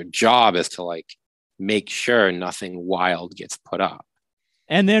job is to like make sure nothing wild gets put up.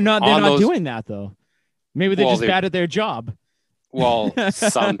 And they're not doing that though. Maybe they're just bad at their job. Well,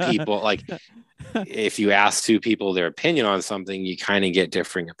 some people, like if you ask two people their opinion on something, you kind of get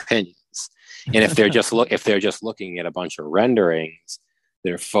differing opinions. And if they're just looking at a bunch of renderings,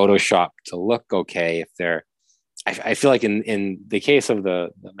 they're photoshopped to look okay. I feel like in the case of the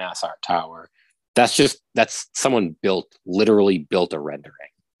Mass Art Tower, that's someone literally built a rendering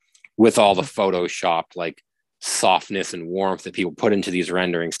with all the photoshopped like softness and warmth that people put into these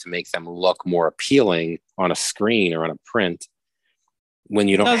renderings to make them look more appealing on a screen or on a print. When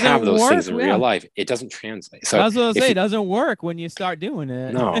you don't have those things in real life, it doesn't translate. So that's what I was saying. It doesn't work when you start doing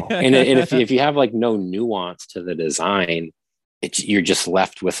it. No, and if you have like no nuance to the design, you're just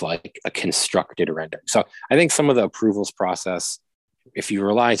left with like a constructed rendering. So I think some of the approvals process, if you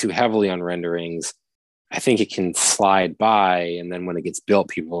rely too heavily on renderings, I think it can slide by. And then when it gets built,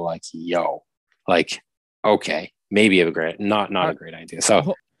 people are like, yo, like, okay, maybe a great, not a great idea.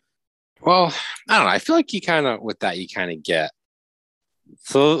 So, well, I don't know. I feel like you kind of get.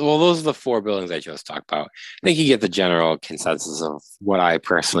 So, well, those are the four buildings I just talked about. I think you get the general consensus of what I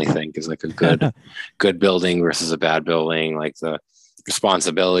personally think is like a good building versus a bad building, like the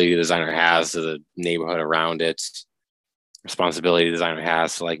responsibility the designer has to the neighborhood around it, responsibility the designer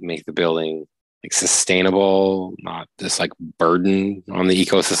has to like make the building like sustainable, not this like burden on the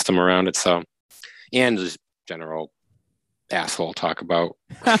ecosystem around it. So, and just general asshole talk about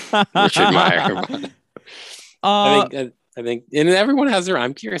Richard Meyer. I think, and everyone has their.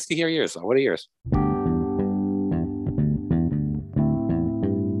 I'm curious to hear yours. So what are yours?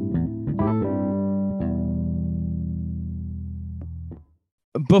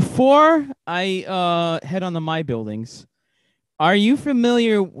 Before I head on to my buildings, are you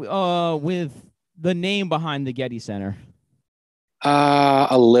familiar with the name behind the Getty Center?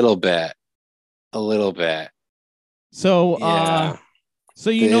 A little bit. So, yeah. So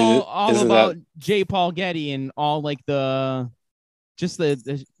you know all about J. Paul Getty and all like the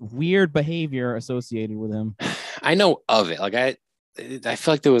weird behavior associated with him. I know of it. Like I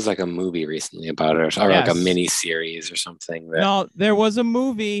feel like there was like a movie recently about it, or like a mini series or something. No, there was a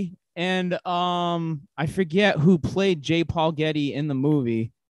movie, and I forget who played J. Paul Getty in the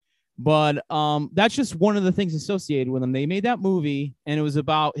movie, but that's just one of the things associated with him. They made that movie, and it was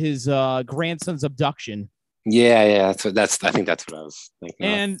about his grandson's abduction. Yeah. I think that's what I was thinking.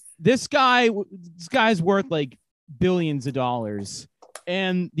 And this guy's worth like billions of dollars.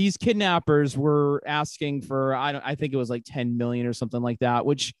 And these kidnappers were asking for, I think it was like 10 million or something like that,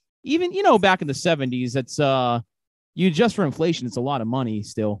 which even, back in the 70s, that's you adjust for inflation, it's a lot of money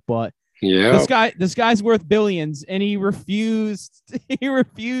still. But yeah, this guy's worth billions, and he refused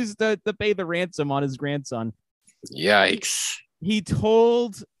to pay the ransom on his grandson. Yikes. He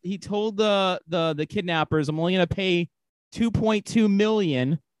told the kidnappers, I'm only going to pay 2.2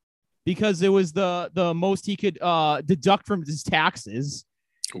 million, because it was the most he could deduct from his taxes.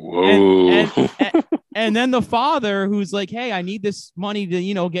 Whoa. And then the father, who's like, hey, I need this money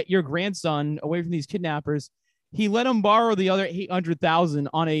to, get your grandson away from these kidnappers. He let him borrow the other 800,000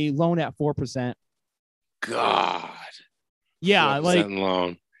 on a loan at 4%. God. Yeah, like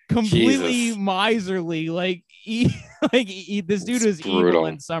loan. completely Jesus. miserly. Like this dude is brutal. evil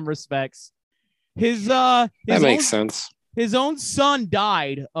in some respects. His that makes sense. His own son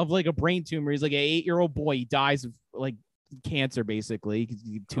died of like a brain tumor. He's like an 8-year-old boy. He dies of like cancer, basically.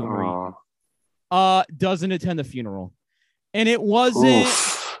 Tumor. Doesn't attend the funeral. And it wasn't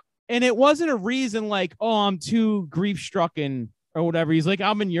a reason like, oh, I'm too grief stricken or whatever. He's like,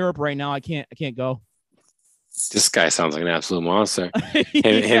 I'm in Europe right now. I can't go. This guy sounds like an absolute monster. Him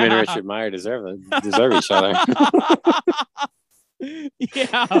and Richard Meyer deserve each other.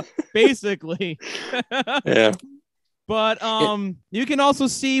 Yeah, basically. Yeah. But you can also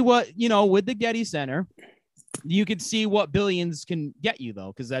see what, with the Getty Center, you can see what Billions can get you,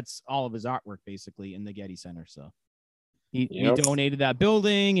 though, because that's all of his artwork basically in the Getty Center. So he donated that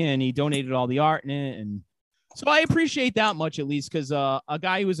building and he donated all the art in it. And so I appreciate that much, at least, because a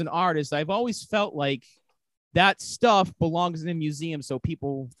guy who was an artist, I've always felt like that stuff belongs in a museum so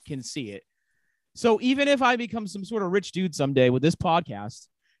people can see it. So even if I become some sort of rich dude someday with this podcast,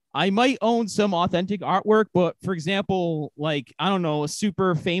 I might own some authentic artwork. But for example, like, I don't know, a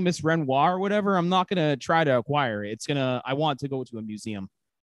super famous Renoir or whatever, I'm not going to try to acquire it. I want to go to a museum.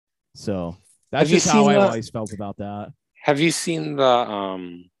 So that's just how I always felt about that. Have you seen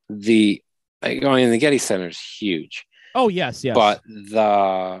the Getty Center is huge. Oh, yes. But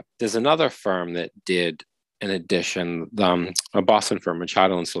there's another firm that did an edition, a Boston firm,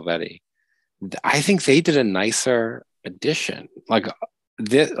 Machado and Silvetti. I think they did a nicer edition. Like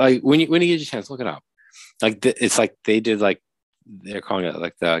when you get a chance, look it up. It's like they did they're calling it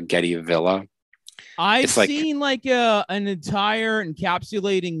like the Getty Villa. I've seen like an entire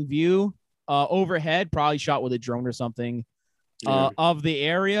encapsulating view overhead, probably shot with a drone or something, of the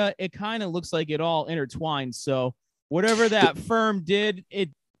area. It kind of looks like it all intertwined. So whatever that firm did, it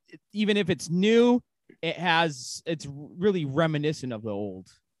even if it's new, it's really reminiscent of the old.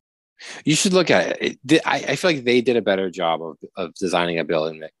 You should look at it. I feel like they did a better job of designing a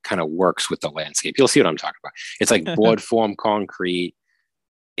building that kind of works with the landscape. You'll see what I'm talking about. It's like board form concrete.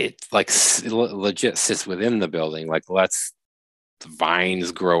 It like legit sits within the building, like lets the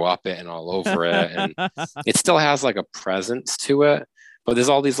vines grow up it and all over it. And it still has like a presence to it, but there's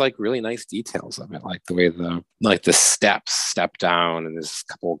all these like really nice details of it, like the way the steps step down and there's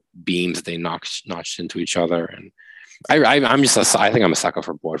a couple beams that they notched into each other. And I think I'm a sucker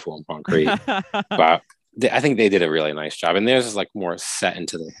for board form concrete, but I think they did a really nice job. And theirs is like more set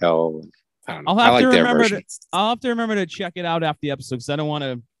into the hill. I don't know. I like their version. I'll have to remember to check it out after the episode because I don't want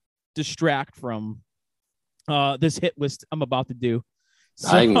to distract from this hit list I'm about to do. So,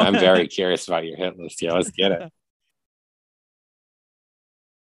 I'm very curious about your hit list. Yeah, let's get it.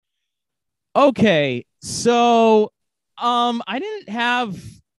 Okay, so I didn't have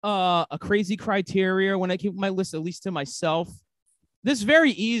a crazy criteria when I keep my list, at least to myself. This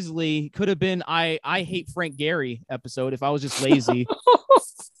very easily could have been I hate Frank Gehry episode if I was just lazy,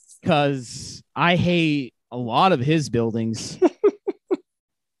 because I hate a lot of his buildings.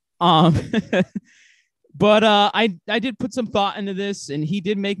 But I did put some thought into this, and he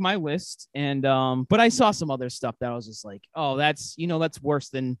did make my list. And but I saw some other stuff that I was just like, oh, that's worse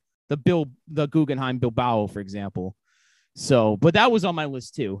than the Guggenheim Bilbao, for example. So, but that was on my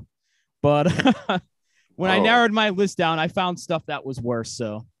list too. But when I narrowed my list down, I found stuff that was worse.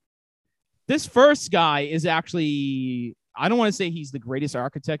 So this first guy is actually, I don't want to say he's the greatest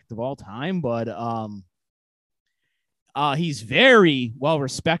architect of all time, but he's very well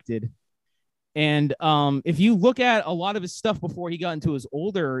respected. And if you look at a lot of his stuff before he got into his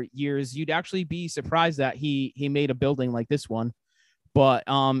older years, you'd actually be surprised that he made a building like this one. But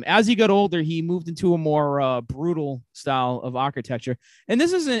as he got older, he moved into a more brutal style of architecture. And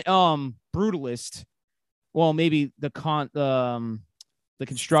this isn't brutalist. Well, maybe the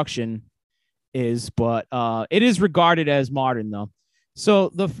construction is, but it is regarded as modern though. So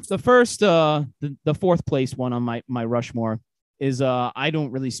the first the fourth place one on my Rushmore is I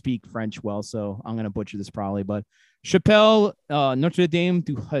don't really speak French well, so I'm gonna butcher this probably, but Chapelle Notre Dame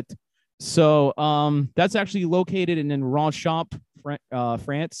du Hut. So that's actually located in Ronchamp,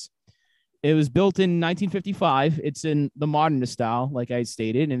 France. It was built in 1955. It's in the modernist style, like I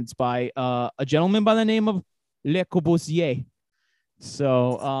stated, and it's by a gentleman by the name of Le Corbusier.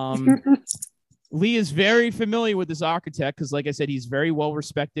 So Lee is very familiar with this architect because, like I said, he's very well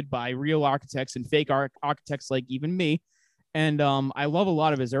respected by real architects and fake architects like even me. And I love a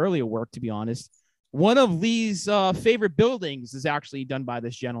lot of his earlier work, to be honest. One of Lee's favorite buildings is actually done by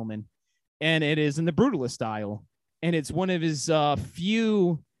this gentleman, and it is in the brutalist style. And it's one of his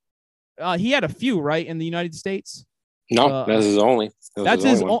few. He had a few, right, in the United States. No, that's his only. That's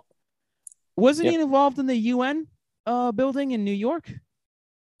his. Only one. Wasn't he involved in the UN building in New York?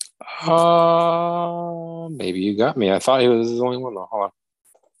 Maybe you got me. I thought he was his only one though. Hold on.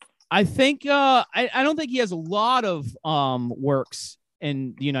 I think I don't think he has a lot of works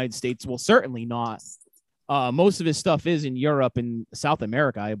in the United States. Well, certainly not. Most of his stuff is in Europe and South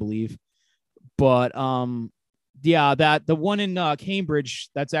America, I believe. But yeah, that the one in Cambridge,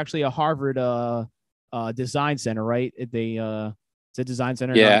 that's actually a Harvard design center, right? It's a design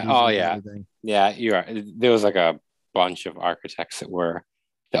center. Yeah. Oh, yeah. Yeah, you are. There was like a bunch of architects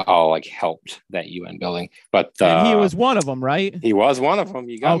that all like helped that UN building, but and he was one of them, right? He was one of them.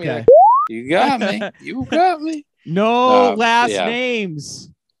 You got me. There. You got me. You got me. No last names.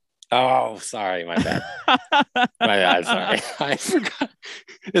 Oh, sorry, my bad. My bad. Sorry, I forgot.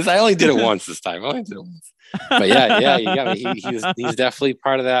 I only did it once this time. But yeah, you got me. He's definitely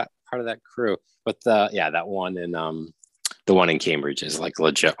part of that crew. But that one in the one in Cambridge is like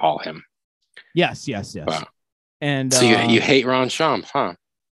legit all him. Yes. Wow. And so you hate Ron Champ, huh?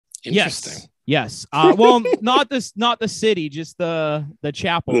 Interesting. Yes. Well, not the city, just the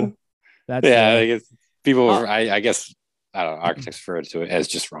chapel. That's I guess people. I guess I don't know. Architects refer to it as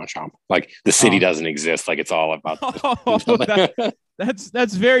just Ron Champ. Like the city doesn't exist. Like it's all about.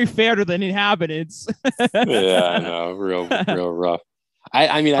 That's very fair to the inhabitants. Yeah, I know. Real rough.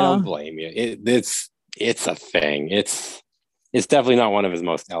 I mean, I don't blame you. It's a thing. It's definitely not one of his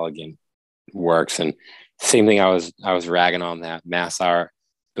most elegant works. And same thing. I was ragging on that mass art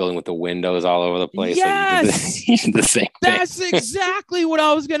building with the windows all over the place. Yes, like the same that's thing. exactly what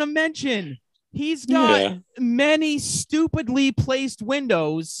I was gonna mention. He's got many stupidly placed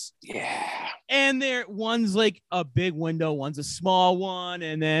windows. Yeah. And one's like a big window, one's a small one,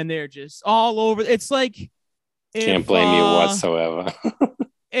 and then they're just all over. It's like can't blame you whatsoever.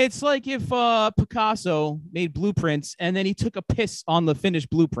 It's like if Picasso made blueprints and then he took a piss on the finished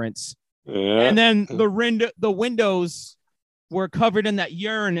blueprints. Yeah. And then the windows were covered in that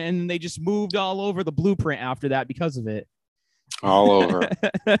urine and they just moved all over the blueprint after that because of it. All over.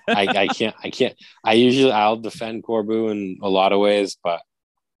 I can't. I'll defend Corbu in a lot of ways, but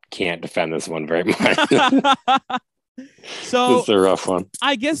can't defend this one very much. So it's a rough one.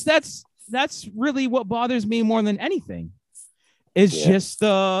 I guess that's really what bothers me more than anything. It's just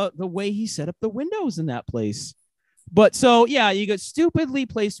the way he set up the windows in that place. But so yeah, you got stupidly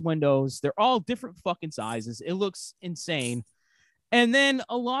placed windows. They're all different fucking sizes. It looks insane. And then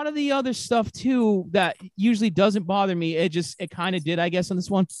a lot of the other stuff too that usually doesn't bother me. It kind of did, I guess, on this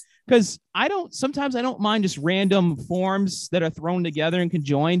one. Because sometimes I don't mind just random forms that are thrown together and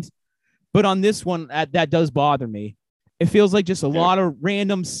conjoined. But on this one, that does bother me. It feels like just a lot of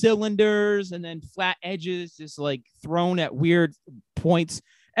random cylinders and then flat edges just like thrown at weird points.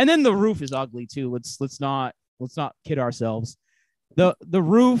 And then the roof is ugly too. Let's not kid ourselves. The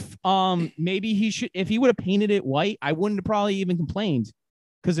roof, maybe he should, if he would have painted it white, I wouldn't have probably even complained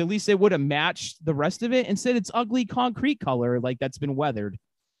because at least it would have matched the rest of it. Instead, it's ugly concrete color like that's been weathered.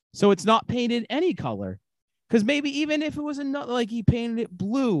 So it's not painted any color. Because maybe even if it was another, like he painted it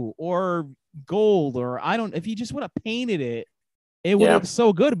blue or gold or if he just would have painted it, it would look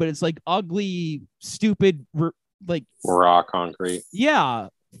so good. But it's like ugly, stupid, like raw concrete. Yeah,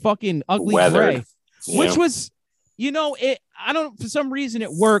 fucking ugly weathered. Gray, which was. For some reason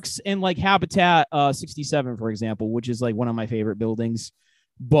it works in like Habitat 67, for example, which is like one of my favorite buildings.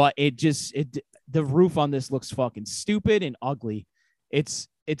 But the roof on this looks fucking stupid and ugly. It's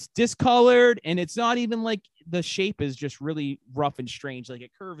discolored and it's not even like the shape is just really rough and strange. Like it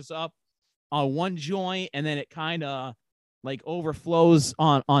curves up on one joint and then it kind of like overflows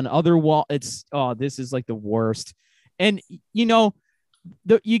on other wall. This is like the worst. And you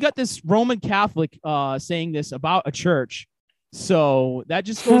got this Roman Catholic saying this about a church. So that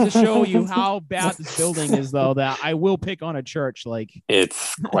just goes to show you how bad this building is, though, that I will pick on a church. Like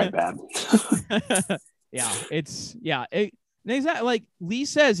it's quite bad. Exactly. Like Lee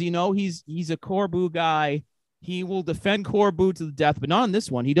says, he's a Corbu guy. He will defend Corbu to the death, but not on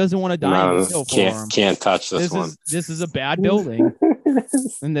this one. He doesn't want to die on this hill for him. Can't touch this one. This is a bad building.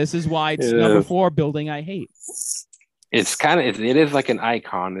 And this is why it's number 4 building I hate. It's kind of, it is like an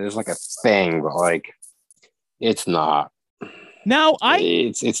icon. It is like a thing, but like, it's not. Now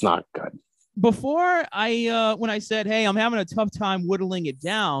it's not good. Before when I said, hey, I'm having a tough time whittling it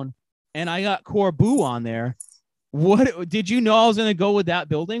down and I got Corbu on there. What did you know I was going to go with that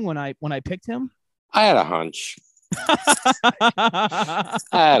building when I picked him? I had a hunch. I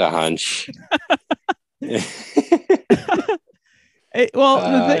had a hunch. Well,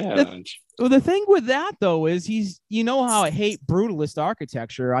 I had a hunch. the thing with that though is you know how I hate brutalist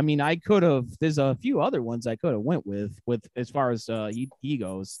architecture. I mean, I could have. There's a few other ones I could have went with as far as he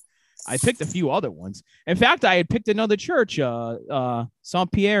goes. I picked a few other ones. In fact, I had picked another church,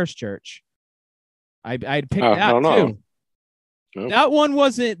 Saint Pierre's Church. I had picked that too. No. That one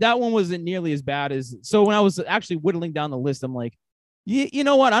wasn't nearly as bad as. So when I was actually whittling down the list, I'm like, you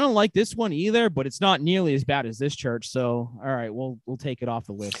know what? I don't like this one either, but it's not nearly as bad as this church. So all right, we'll take it off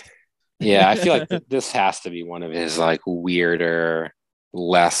the list. Yeah, I feel like this has to be one of his like weirder,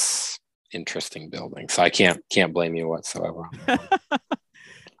 less interesting buildings. So I can't blame you whatsoever.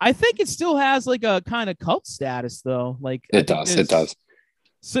 I think it still has like a kind of cult status though. Like it does.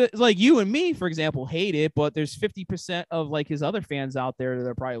 So like you and me, for example, hate it, but there's 50% of like his other fans out there that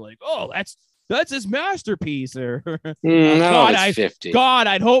are probably like, oh, that's his masterpiece. Or no, 50. God,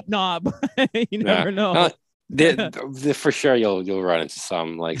 I'd hope not. But you never know. For sure, you'll run into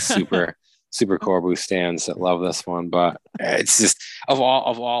some like super Corbu stands that love this one, but it's just of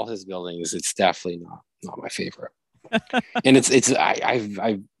all his buildings, it's definitely not my favorite. And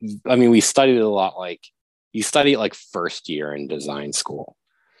I mean, we studied it a lot. Like you study it like first year in design school.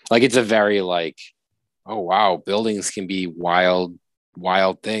 Like it's a very like, oh wow, buildings can be wild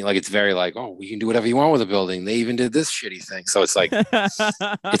thing. Like it's very like, oh, we can do whatever you want with a building. They even did this shitty thing. So it's like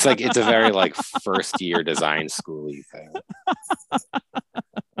it's a very like first year design schooly thing.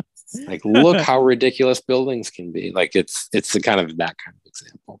 Like look how ridiculous buildings can be. Like it's the kind of that kind of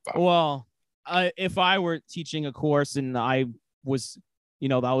example. But. Well, if I were teaching a course and I was,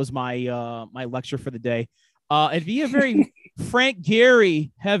 that was my my lecture for the day, it'd be a very Frank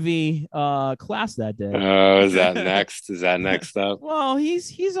Gehry heavy class that day. Oh, is that next? Is that next up? Well,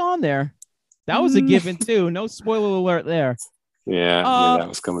 he's on there. That was a given too. No spoiler alert there. Yeah, that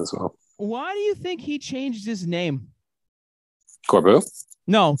was coming as well. Why do you think he changed his name? Corbu?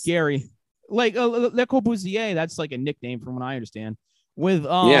 No, Gehry. Like Le Corbusier, that's like a nickname from what I understand. With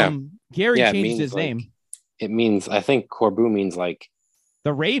Gehry changed his name. It means, I think Corbu means like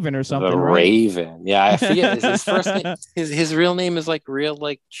the Raven or something. The right? Raven. Yeah, I forget his first name. His real name is like real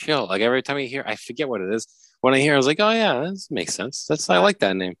like chill. Like every time I hear, I forget what it is. When I hear, I was like, oh yeah, that makes sense. I like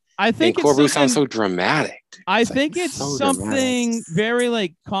that name. I think Corbu sounds so dramatic. I think it's so something dramatic. Very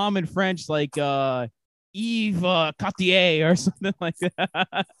like common French, like Yves Cartier or something like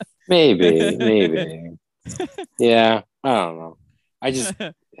that. Maybe. Yeah, I don't know. I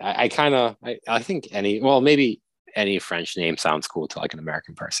think maybe any French name sounds cool to like an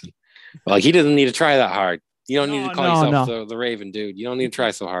American person. But like he doesn't need to try that hard. You don't need to call yourself the Raven, dude. You don't need to try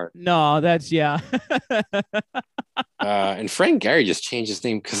so hard. No, that's yeah. And Frank Gehry just changed his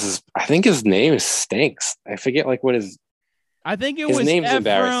name because I think his name stinks. I forget like what his. I think it his was name's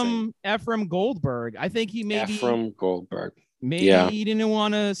embarrassing. Ephraim Goldberg. I think he maybe Ephraim Goldberg. Maybe he didn't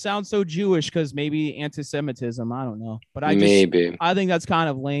want to sound so Jewish because maybe anti-Semitism. I don't know, but I think that's kind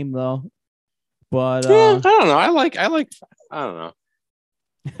of lame though. But I don't know. I don't know.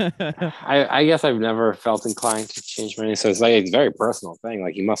 I guess I've never felt inclined to change my name. So it's like a very personal thing.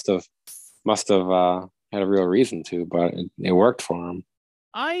 Like he must have had a real reason to, but it worked for him.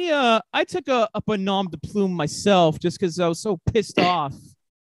 I took up a nom de plume myself just because I was so pissed off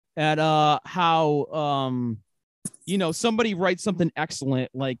at how somebody writes something excellent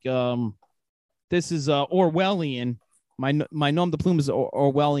like this is Orwellian. My nom de plume is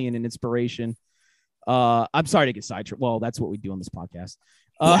Orwellian in inspiration. I'm sorry to get sidetracked. Well, that's what we do on this podcast.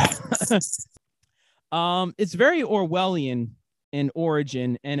 It's very Orwellian in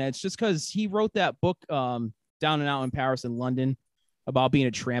origin, and it's just because he wrote that book Down and Out in Paris and London about being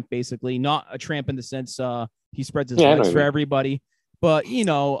a tramp, basically. Not a tramp in the sense he spreads his legs for everybody, but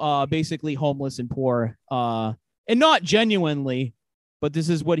basically homeless and poor, and not genuinely, but this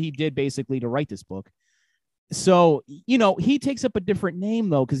is what he did basically to write this book. So, he takes up a different name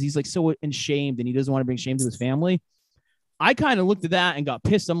though, because he's like so ashamed and he doesn't want to bring shame to his family. I kind of looked at that and got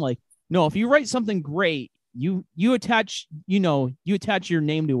pissed. I'm like, no, if you write something great, you attach your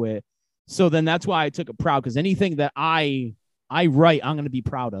name to it. So then that's why I took it proud, because anything that I write, I'm going to be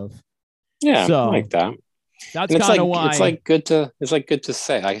proud of. Yeah, so, I like that. That's kind of why it's good to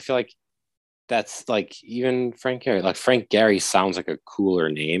say. I feel like that's like even Frank Gehry. Like Frank Gehry sounds like a cooler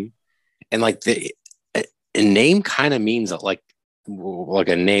name, and like a name kind of means like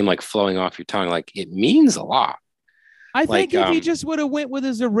a name like flowing off your tongue. Like it means a lot. I think if he just would have went with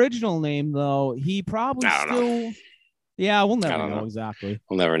his original name, though, he probably still. Know. Yeah, we'll never know exactly.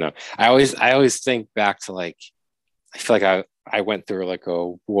 We'll never know. I always think back to like, I feel like I went through like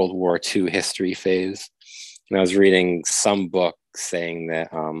a World War II history phase, And I was reading some book saying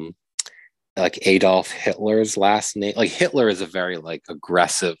that like Adolf Hitler's last name, like Hitler is a very like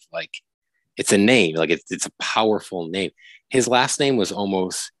aggressive, like it's a name, like it's a powerful name. His last name was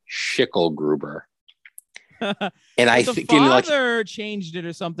almost Schickelgruber. And I The think, you know, like father changed it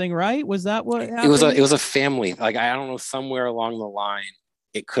or something, right? Was that what it was happened? a family. Like I don't know, somewhere along the line,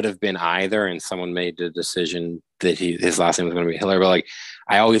 it could have been either, and someone made the decision that his last name was going to be Hitler. But like,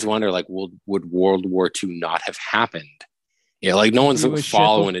 I always wonder, like, would World War II not have happened? Yeah, like no If one's he was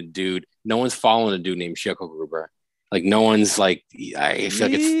following Schickel. a dude. No one's following a dude named Schickelgruber. Like no one's like. I feel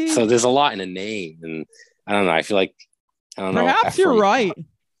like it's so. There's a lot in a name, and I don't know. I feel like I don't know. Perhaps you're Ephraim. right.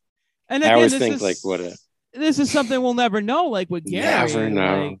 And I again, always think like this is something we'll never know, like with Gary. never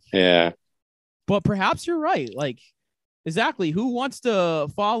know. Like, Yeah. but perhaps you're right. Like, exactly. Who wants to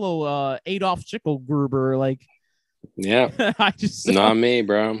follow Adolf Schickelgruber? Like, Yeah. I just Not me,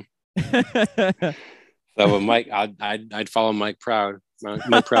 bro. So with Mike, I'd follow Mike Proud.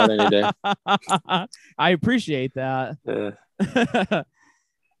 Mike Proud any day. I appreciate that.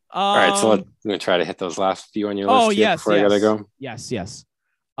 All right, so I'm gonna try to hit those last few on your list here before I gotta go. Yes.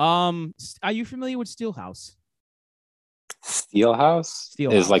 Are you familiar with Steelhouse? Steelhouse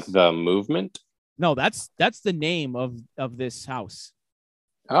is like the movement. No, that's the name of this house.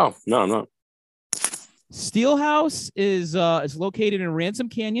 Oh no, I'm not. Steelhouse is located in Ransom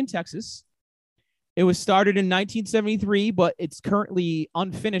Canyon, Texas. It was started in 1973, but it's currently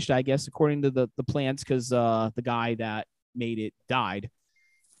unfinished, I guess, according to the plans, because the guy that made it died.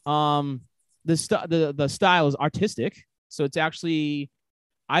 The style is artistic, so it's actually,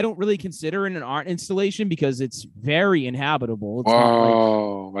 I don't really consider it an art installation because it's very inhabitable. It's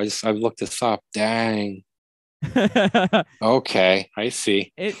not like... I've looked this up. Dang. Okay, I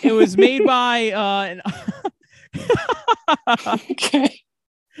see. It was made by okay.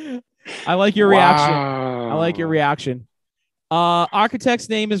 I like your reaction. I like your reaction. Architect's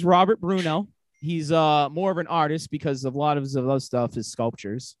name is Robert Bruno. He's more of an artist because a lot of his other stuff is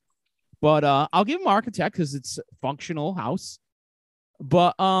sculptures. But I'll give him architect because it's a functional house.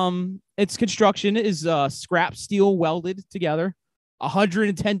 But its construction is scrap steel welded together,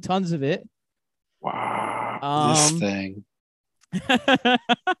 110 tons of it. Wow, this thing.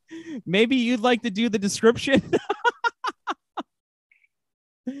 Maybe you'd like to do the description.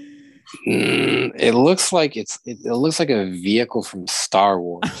 It looks like it looks like a vehicle from Star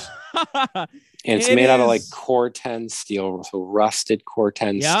Wars. And it's made out of like Corten steel, so rusted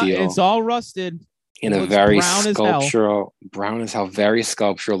Corten steel. Yeah, it's all rusted. In a very sculptural, brown as hell, very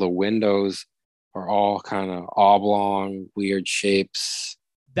sculptural. The windows are all kind of oblong, weird shapes.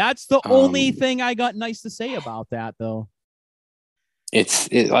 That's the only thing I got nice to say about that, though.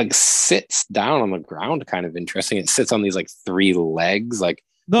 It like sits down on the ground, kind of interesting. It sits on these like three legs, like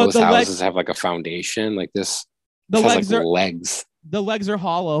those houses have like a foundation, like this. The legs are legs. The legs are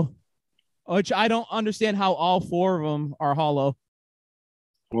hollow, which I don't understand how all four of them are hollow.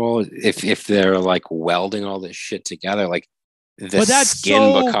 Well, if they're like welding all this shit together, like the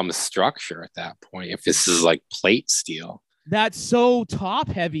skin becomes structure at that point. If this is like plate steel, that's so top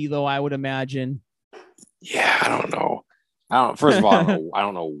heavy, though. I would imagine. Yeah, I don't know. First of all, I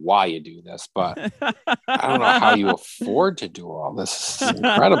don't know why you do this, but I don't know how you afford to do all this. It's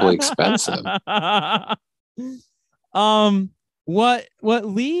incredibly expensive. What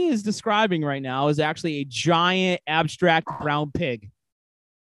Lee is describing right now is actually a giant abstract brown pig.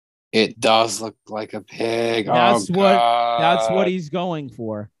 It does look like a pig. That's what he's going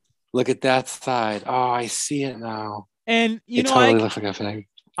for. Look at that side. Oh, I see it now. And it totally looks like a pig.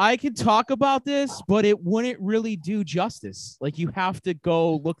 I could talk about this, but it wouldn't really do justice. Like, you have to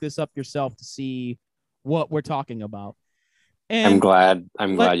go look this up yourself to see what we're talking about. And I'm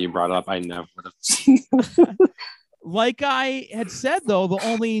glad you brought it up. I never would have seen it. Like I had said, though, the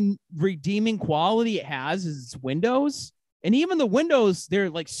only redeeming quality it has is its windows. And even the windows, they're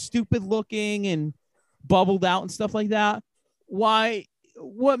like stupid looking and bubbled out and stuff like that.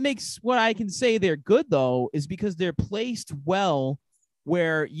 What makes what I can say they're good, though, is because they're placed well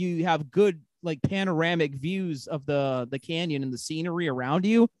where you have good like panoramic views of the canyon and the scenery around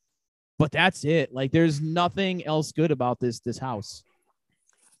you. But that's it. Like, there's nothing else good about this house.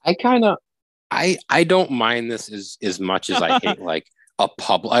 I don't mind this as much as I hate like a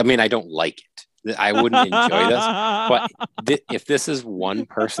public. I mean, I don't like it. I wouldn't enjoy this, but if this is one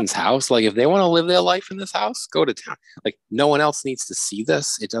person's house, like if they want to live their life in this house, go to town. Like, no one else needs to see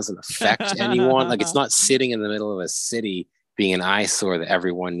this. It doesn't affect anyone. Like, it's not sitting in the middle of a city being an eyesore that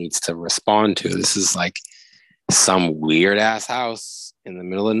everyone needs to respond to. This is like some weird ass house in the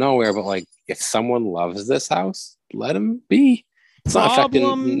middle of nowhere. But like, if someone loves this house, let them be. It's not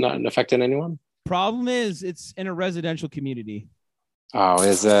affecting anyone. Problem is, it's in a residential community. Oh,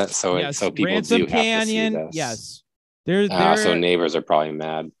 is it? So Yes, so people Ransom do have to see Canyon. this. Yes, So neighbors are probably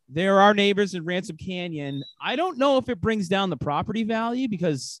mad. there are neighbors in Ransom Canyon. I don't know if it brings down the property value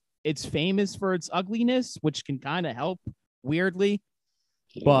because it's famous for its ugliness, which can kind of help weirdly.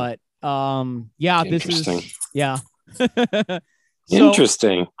 Yeah. But yeah, this Interesting. is yeah.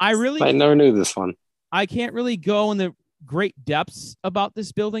 Interesting. I never knew this one. I can't really go in the great depths about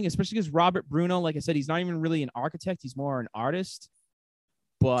this building, especially because Robert Bruno, like I said, he's not even really an architect, he's more an artist.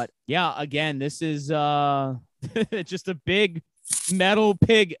 But yeah, again, this is just a big metal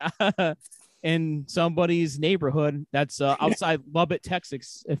pig in somebody's neighborhood that's outside Lubbock,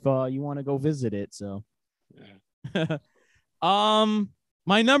 Texas, if you want to go visit it. So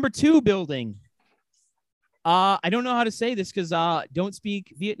my number 2 building. I don't know how to say this because don't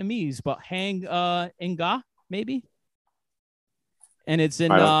speak Vietnamese, but Hang Nga, maybe. And it's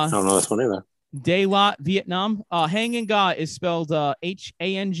in I don't know this one either. Day Lot, Vietnam. Hang Nga is spelled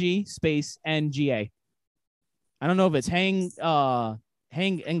HANG space NGA. I don't know if it's Hang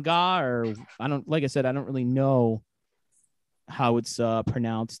Nga or I don't. Like I said, I don't really know how it's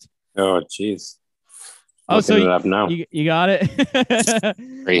pronounced. Oh, jeez. Oh, so it up now. You got it.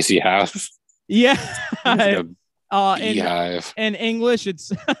 Crazy house. Yeah. Beehive. In English,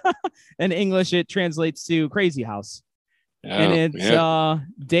 it's in English it translates to crazy house. Oh, and it's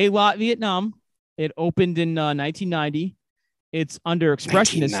Day Lot, Vietnam. It opened in 1990. It's under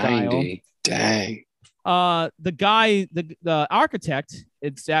expressionist style. Dang. The guy, the architect,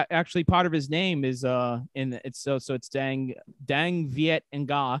 it's actually part of his name is it's Dang Viet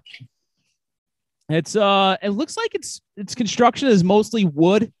Nga. It looks like its construction is mostly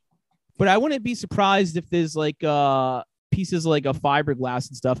wood, but I wouldn't be surprised if there's like pieces like a fiberglass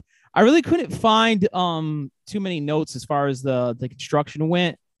and stuff. I really couldn't find too many notes as far as the construction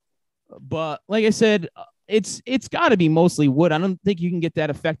went, but like I said, it's got to be mostly wood. I don't think you can get that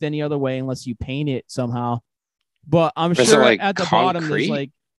effect any other way unless you paint it somehow. But I'm sure at the bottom there's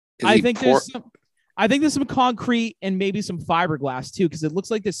like I think there's some concrete and maybe some fiberglass too, because it looks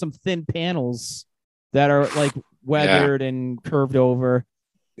like there's some thin panels that are like weathered and curved over.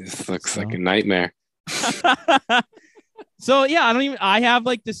 This looks like a nightmare. So yeah, I have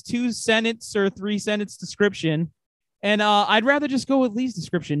like this 2-sentence or 3-sentence description, and I'd rather just go with Lee's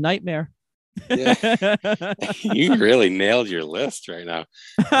description, nightmare. Yeah. You really nailed your list right now.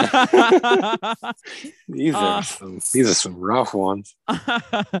 These are some rough ones.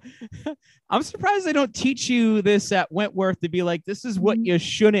 I'm surprised they don't teach you this at Wentworth to be like, this is what you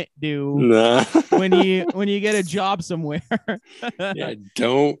shouldn't do when you get a job somewhere. Yeah,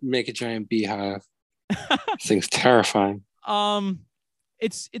 don't make a giant beehive. This thing's terrifying. I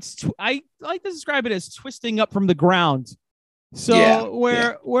like to describe it as twisting up from the ground. So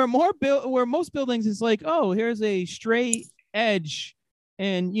where most buildings is like, oh, here's a straight edge,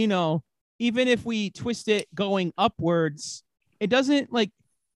 and even if we twist it going upwards, it doesn't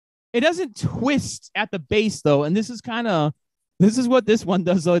twist at the base though. And this is what this one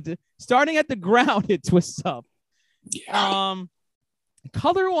does. So starting at the ground, it twists up. Yeah.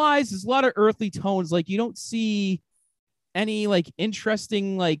 Color wise, there's a lot of earthly tones. Like you don't see any like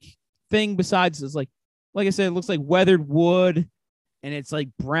interesting like thing besides this. Like I said, it looks like weathered wood, and it's like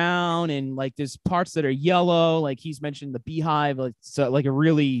brown, and like there's parts that are yellow. Like he's mentioned the beehive, like a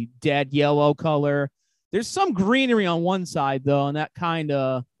really dead yellow color. There's some greenery on one side though, and that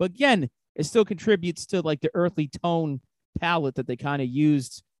but again, it still contributes to like the earthly tone palette that they kind of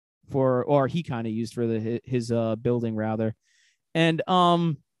used or he kind of used for his building rather. And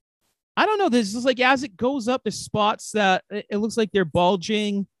I don't know. There's just like as it goes up, there's spots that it looks like they're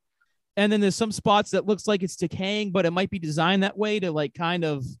bulging. And then there's some spots that looks like it's decaying, but it might be designed that way to like kind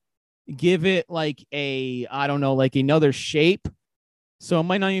of give it like like another shape. So it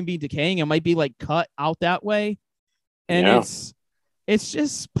might not even be decaying. It might be like cut out that way. And it's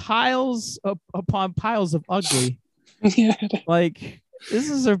just piles upon piles of ugly. Yeah. Like this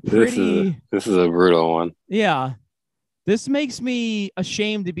is a brutal one. Yeah. This makes me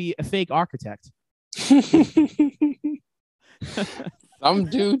ashamed to be a fake architect. Some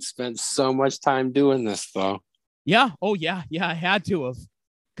dude spent so much time doing this, though. Yeah. Oh, yeah. Yeah, I had to have.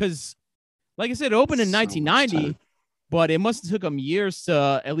 Because, like I said, it opened in 1990, but it must have took them years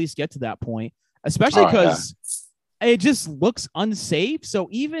to at least get to that point, especially because it just looks unsafe. So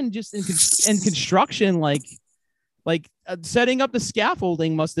even just in construction, like setting up the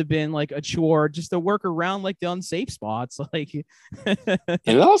scaffolding must have been like a chore just to work around like the unsafe spots. Like, and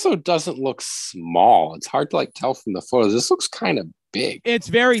it also doesn't look small. It's hard to like tell from the photos. This looks kind of big. It's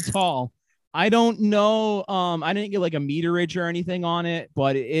very tall. I don't know. I didn't get like a meterage or anything on it,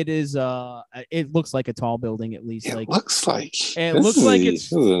 but it is. It looks like a tall building at least. It Like looks like it looks like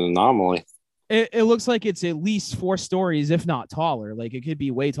this is an anomaly. it looks like it's at least 4 stories, if not taller. Like it could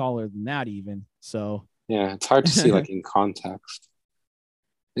be way taller than that, even. So Yeah, it's hard to see like in context.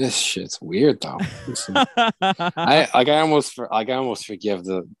 This shit's weird though. I almost forgive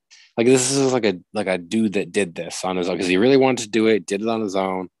the like this is like a dude that did this on his own because he really wanted to do it, did it on his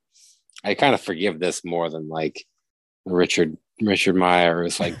own. I kind of forgive this more than like Richard Meyer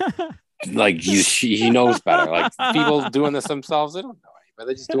is like he knows better. Like people doing this themselves, they don't know any, but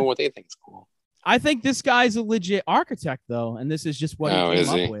they're just doing what they think is cool. I think this guy's a legit architect though, and this is just what he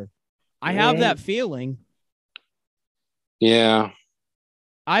came up with. I have that feeling. Yeah.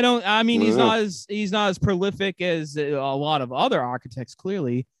 I mean, he's not as prolific as a lot of other architects,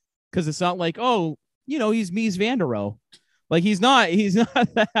 clearly, because it's not like, oh, he's Mies van der Rohe. Like he's not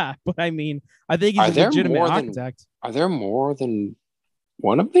that. But I mean, I think he's a legitimate architect. Are there more than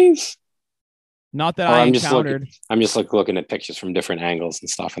one of these? Not that I encountered. I'm just like looking at pictures from different angles and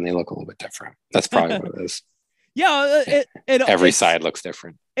stuff, and they look a little bit different. That's probably what it is. Yeah, every side looks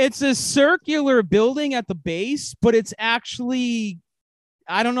different. It's a circular building at the base, but it's actually,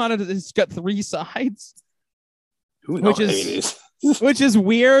 I don't know how to. It's got 3 sides. Who knows? Which is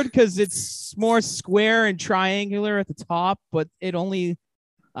weird because it's more square and triangular at the top, but it only,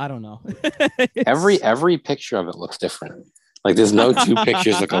 I don't know. Every picture of it looks different. Like there's no 2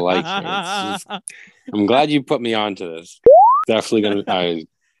 pictures look alike here. I'm glad you put me onto this. Definitely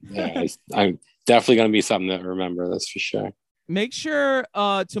I'm definitely gonna be something to remember. That's for sure. Make sure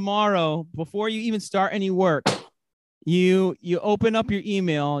tomorrow, before you even start any work, you open up your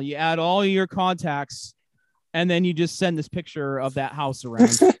email, you add all your contacts, and then you just send this picture of that house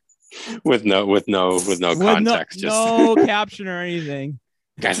around with no context, no caption or anything.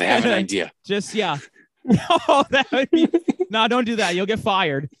 Guys, I have an idea. Just Oh, that would be... No, don't do that. You'll get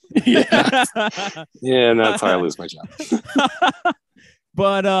fired. Yeah, and that's how I lose my job.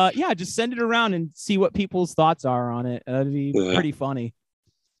 But just send it around and see what people's thoughts are on it. That'd be pretty funny.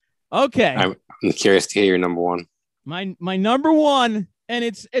 Okay, I'm curious to hear your number one. My number one, and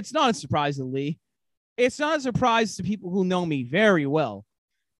it's not a surprise to Lee. It's not a surprise to people who know me very well.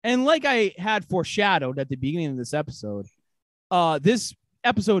 And like I had foreshadowed at the beginning of this episode, this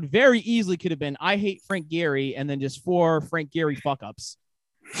episode very easily could have been I hate Frank Gehry and then just 4 Frank Gehry fuck ups.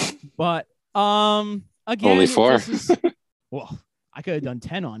 But again, only 4. Well, I could have done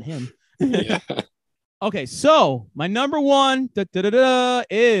 10 on him. Yeah. Okay, so my number one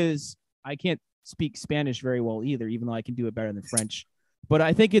is, I can't speak Spanish very well either, even though I can do it better than French. But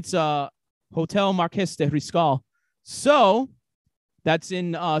I think it's Hotel Marqués de Riscal. So that's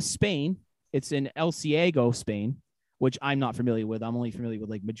in Spain. It's in El Ciego, Spain, which I'm not familiar with. I'm only familiar with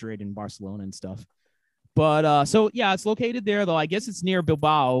like Madrid and Barcelona and stuff. But so yeah, it's located there, though. I guess it's near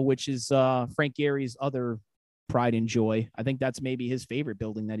Bilbao, which is Frank Gehry's other pride and joy. I think that's maybe his favorite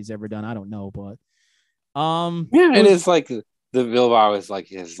building that he's ever done. I don't know, but yeah, it is like the Bilbao is like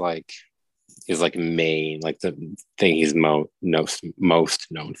his main, like the thing he's most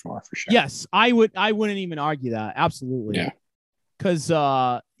known for sure. Yes, I wouldn't even argue that. Absolutely. Yeah. Because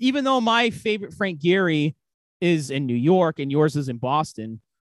even though my favorite Frank Gehry is in New York and yours is in Boston,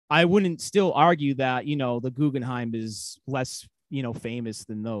 I wouldn't still argue that, the Guggenheim is less, famous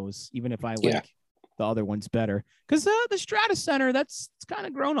than those, even if I like the other ones better. Because the Strata Center, it's kind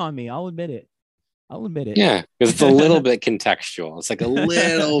of grown on me. I'll admit it. Yeah, because it's a little bit contextual. It's like a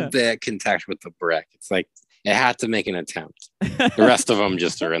little bit contextual with the brick. It's like it had to make an attempt. The rest of them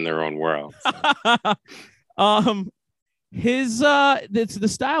just are in their own world. It's the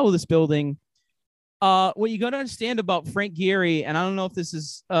style of this building. What you got to understand about Frank Gehry, and I don't know if this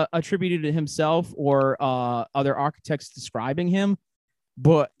is attributed to himself or other architects describing him,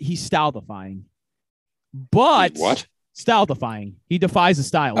 but he's style-defying. But what? Style-defying. He defies the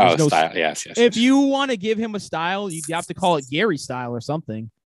style. There's style. Yes. If you want to give him a style, you have to call it Gehry style or something.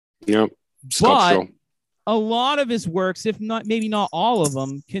 Yep. Sculptural. But a lot of his works, if not maybe not all of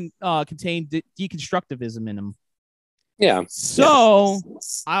them, can contain deconstructivism in them. Yeah. So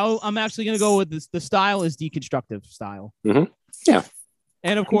I'm actually going to go with this. The style is deconstructive style. Mm-hmm. Yeah.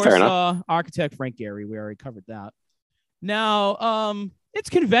 And of course, architect Frank Gehry. We already covered that. Now, it's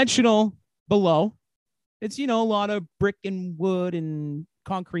conventional below. It's, a lot of brick and wood and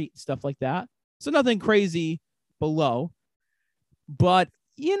concrete, stuff like that. So nothing crazy below. But,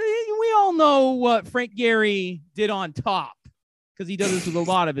 we all know what Frank Gehry did on top because he does this with a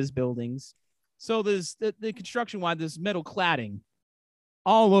lot of his buildings. So there's the construction-wise, there's metal cladding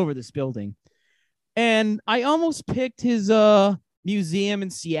all over this building. And I almost picked his museum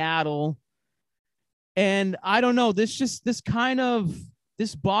in Seattle And I don't know, this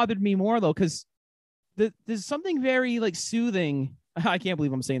bothered me more though, because there's something very like soothing. I can't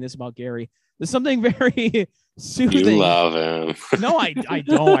believe I'm saying this about Gary. There's something very You soothing. love him. No, I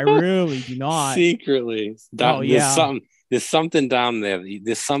don't. I really do not. Secretly. There's something down there.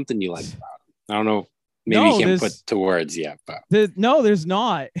 There's something you like about him. I don't know. Maybe you can't put to words yet, but no, there's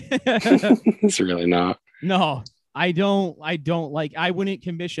not. It's really not. No, I don't like, I wouldn't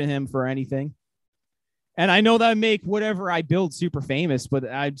commission him for anything. And I know that I make whatever I build super famous, but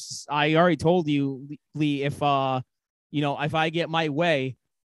I already told you, Lee, if if I get my way,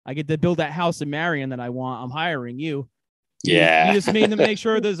 I get to build that house in Marion that I want, I'm hiring you. Yeah. You just made them make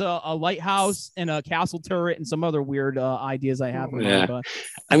sure there's a lighthouse and a castle turret and some other weird ideas I have. Yeah. But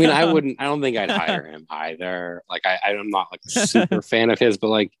I mean, I don't think I'd hire him either. Like, I'm not like a super fan of his, but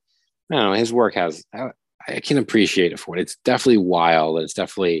like, I don't know, his work I can appreciate it for it. It's definitely wild. It's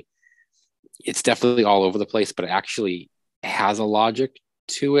definitely all over the place, but it actually has a logic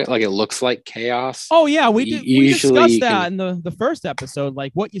to it. Like, it looks like chaos. Oh yeah, we discussed that in the first episode,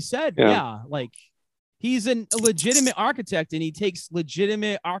 like what you said. Yeah, like he's a legitimate architect and he takes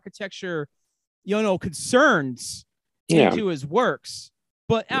legitimate architecture, concerns into his works.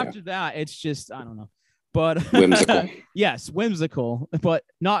 But after that, it's just, I don't know. But whimsical. Yes, whimsical, but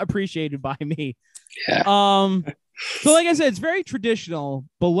not appreciated by me. Yeah. So like I said, it's very traditional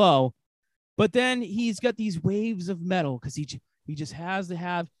below. But then he's got these waves of metal because he just has to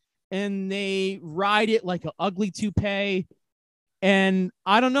have, and they ride it like an ugly toupee. And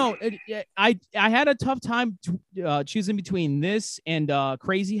I don't know, I had a tough time choosing between this and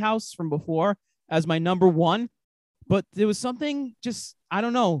Crazy House from before as my number one. But there was something just, I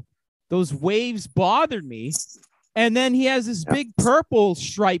don't know, those waves bothered me. And then he has this big purple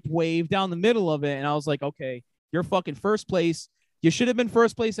stripe wave down the middle of it. And I was like, okay, you're fucking first place. You should have been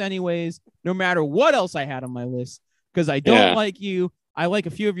first place anyways, no matter what else I had on my list, because I don't like you. I like a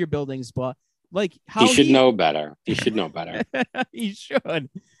few of your buildings, but like how he should know better. He should know better. He should.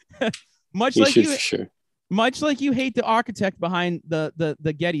 Much like you hate the architect behind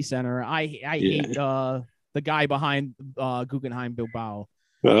the Getty Center. I hate the guy behind Guggenheim Bilbao.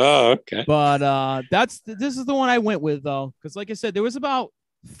 Oh, okay. But this is the one I went with though, because like I said, there was about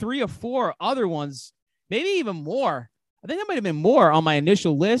 3 or 4 other ones, maybe even more. I think there might have been more on my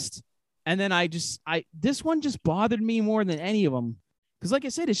initial list. And then this one just bothered me more than any of them. Because like I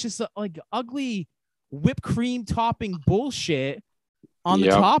said, it's just like ugly whipped cream topping bullshit on the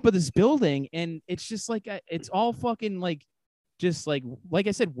top of this building. And it's just like, it's all fucking like, just like I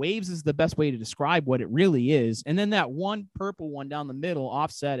said, waves is the best way to describe what it really is. And then that one purple one down the middle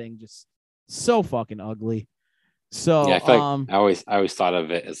offsetting, just so fucking ugly. So yeah, I feel like I always thought of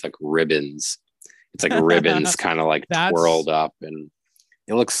it as like ribbons. It's like ribbons kind of like twirled up, and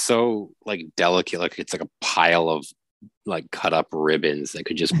it looks so like delicate, like it's like a pile of like cut up ribbons that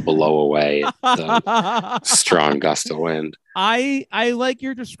could just blow away at the strong gust of wind. I like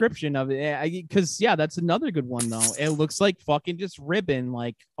your description of it, because that's another good one though. It looks like fucking just ribbon,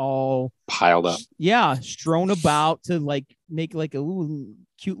 like all piled up. Yeah, strewn about to like make like a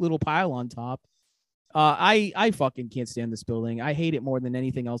cute little pile on top. I fucking can't stand this building. I hate it more than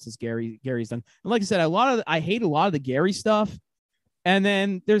anything else that Gary's done. And like I said, I hate a lot of the Gary stuff. And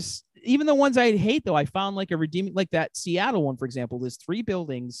then there's even the ones I hate though. I found like a redeeming, like that Seattle one, for example. There's 3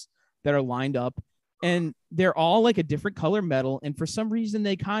 buildings that are lined up, and they're all like a different color metal. And for some reason,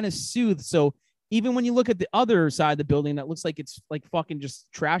 they kind of soothe. So even when you look at the other side of the building, that looks like it's like fucking just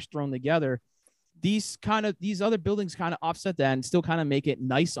trash thrown together. These other buildings kind of offset that and still kind of make it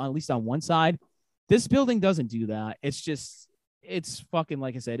nice at least on one side. This building doesn't do that. It's fucking,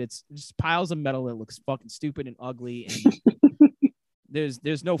 like I said, it's just piles of metal that looks fucking stupid and ugly. And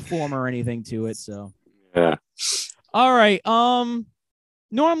there's no form or anything to it. So, yeah. All right.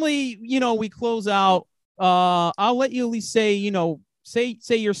 Normally, we close out. I'll let you at least say,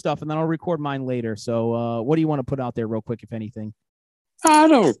 say your stuff, and then I'll record mine later. So, what do you want to put out there real quick, if anything? I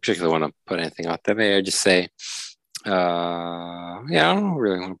don't particularly want to put anything out there. Maybe I just say, I don't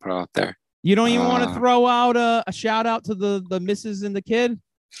really want to put out there. You don't even want to throw out a shout out to the missus and the kid?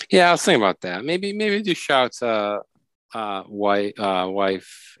 Yeah, I was thinking about that. Maybe do shout to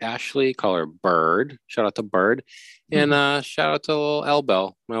wife Ashley, call her Bird. Shout out to Bird. And shout out to little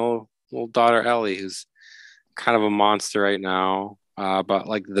Elbel, my little daughter Ellie, who's kind of a monster right now. But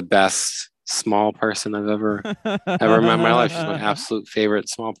like the best small person I've ever met in my life. She's my absolute favorite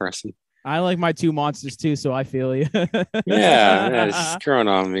small person. I like my 2 monsters too, so I feel you. yeah, it's growing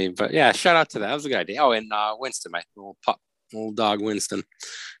on me. But yeah, shout out to that. That was a good idea. Oh, and Winston, my little dog Winston.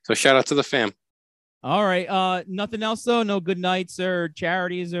 So shout out to the fam. All right. Nothing else though? No good nights or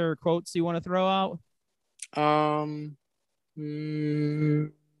charities or quotes you want to throw out? Um,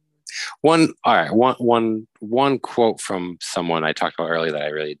 mm, one quote from someone I talked about earlier that I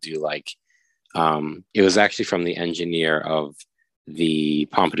really do like. It was actually from the engineer of the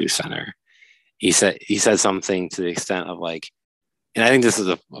Pompidou Center. He said something to the extent of like, and I think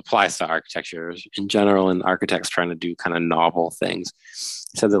applies to architecture in general, and architects trying to do kind of novel things.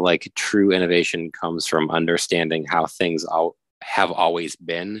 He said that like true innovation comes from understanding how things have always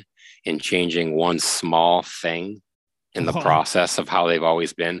been and changing one small thing in the process of how they've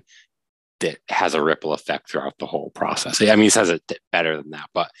always been that has a ripple effect throughout the whole process. I mean, he says it better than that,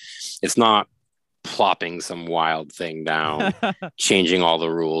 but it's not plopping some wild thing down, changing all the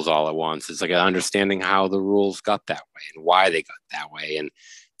rules all at once. It's like understanding how the rules got that way and why they got that way, and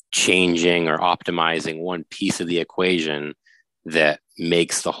changing or optimizing one piece of the equation that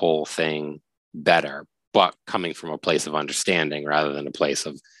makes the whole thing better, but coming from a place of understanding rather than a place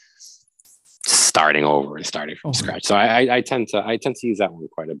of starting over and starting from scratch. So I tend to use that one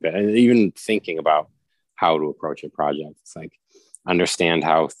quite a bit, and even thinking about how to approach a project. It's like understand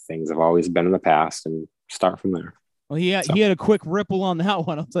how things have always been in the past and start from there. Well, he had a quick ripple on that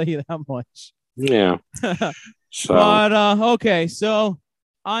one. I'll tell you that much. Yeah. So, but okay, so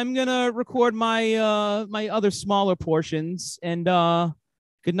I'm gonna record my my other smaller portions, and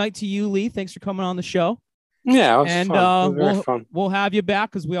good night to you, Lee. Thanks for coming on the show. Yeah, it was and fun. It was fun. We'll have you back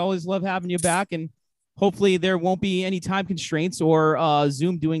because we always love having you back, and hopefully there won't be any time constraints or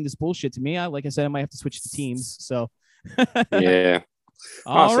Zoom doing this bullshit to me. Like I said, I might have to switch to Teams. So yeah.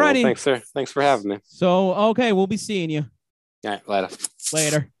 All righty. Well, thanks, sir. Thanks for having me. So okay, we'll be seeing you. All right,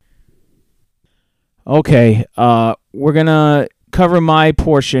 later. Okay, we're gonna cover my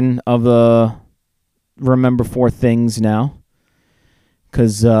portion of the Remember 4 Things now.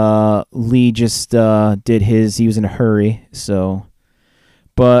 Because Lee just did his. He was in a hurry. So,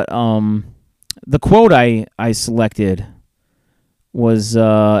 but the quote I selected was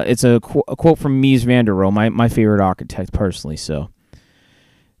it's a quote from Mies van der Rohe, my favorite architect personally. So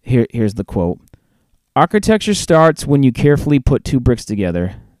here's the quote: "Architecture starts when you carefully put two bricks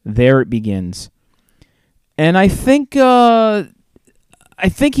together. There it begins." And I think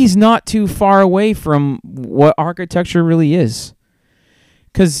he's not too far away from what architecture really is.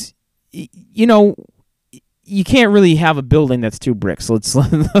 Because, you know, you can't really have a building that's two bricks.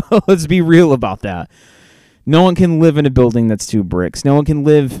 Let's be real about that. No one can live in a building that's two bricks. No one can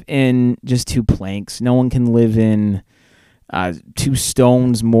live in just two planks. No one can live in two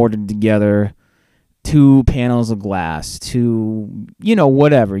stones mortared together, two panels of glass, two,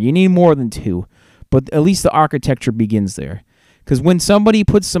 whatever. You need more than two. But at least the architecture begins there. Because when somebody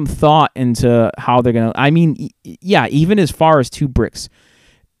puts some thought into how they're going to, even as far as two bricks,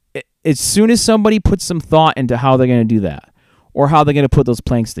 as soon as somebody puts some thought into how they're going to do that, or how they're going to put those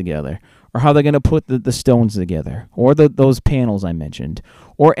planks together, or how they're going to put the stones together, or those panels I mentioned,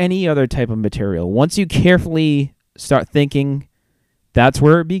 or any other type of material, once you carefully start thinking, that's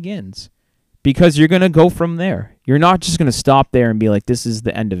where it begins. Because you're going to go from there. You're not just going to stop there and be like, this is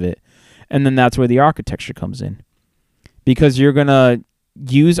the end of it. And then that's where the architecture comes in. Because you're going to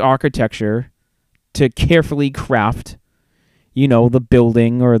use architecture to carefully craft the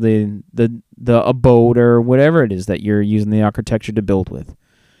building or the abode or whatever it is that you're using the architecture to build with.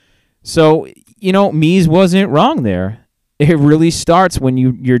 So, Mies wasn't wrong there. It really starts when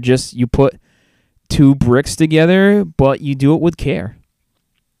you put two bricks together, but you do it with care.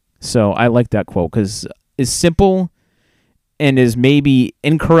 So I like that quote because as simple and as maybe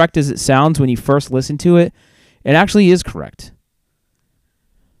incorrect as it sounds when you first listen to it, it actually is correct.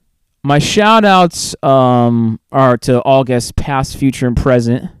 My shout-outs are to all guests past, future, and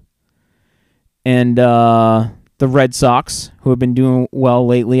present. And the Red Sox, who have been doing well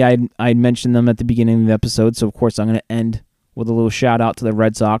lately. I mentioned them at the beginning of the episode, so of course I'm going to end with a little shout-out to the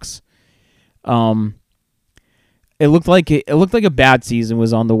Red Sox. It looked like a bad season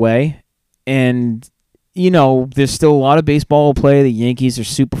was on the way. And, there's still a lot of baseball to play. The Yankees are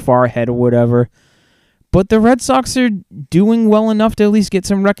super far ahead or whatever. But the Red Sox are doing well enough to at least get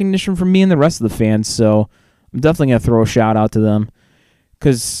some recognition from me and the rest of the fans. So I'm definitely going to throw a shout out to them.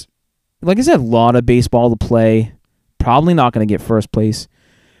 Because, like I said, a lot of baseball to play. Probably not going to get first place.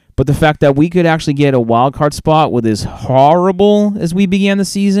 But the fact that we could actually get a wild card spot with as horrible as we began the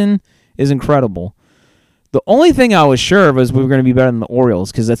season is incredible. The only thing I was sure of is we were going to be better than the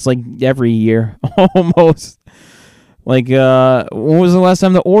Orioles. Because that's like every year almost. Like, when was the last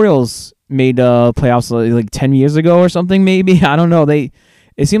time the Orioles made playoffs, like 10 years ago or something, maybe? I don't know.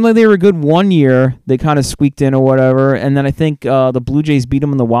 It seemed like they were good one year. They kind of squeaked in or whatever. And then I think the Blue Jays beat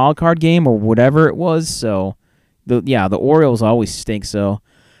them in the wild card game or whatever it was. So, the Orioles always stink. So,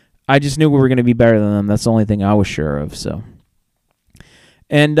 I just knew we were going to be better than them. That's the only thing I was sure of. So,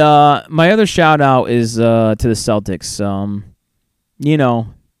 and my other shout out is to the Celtics. You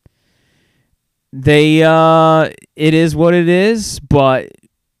know, they it is what it is, but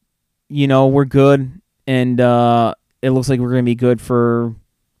you know we're good, and it looks like we're going to be good for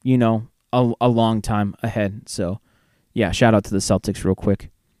a long time ahead. So, yeah, shout out to the Celtics real quick.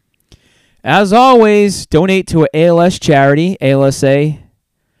 As always, donate to an ALS charity, ALSA.org,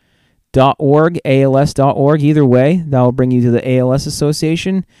 ALS.org. Either way, that will bring you to the ALS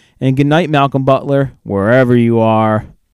Association. And good night, Malcolm Butler, wherever you are.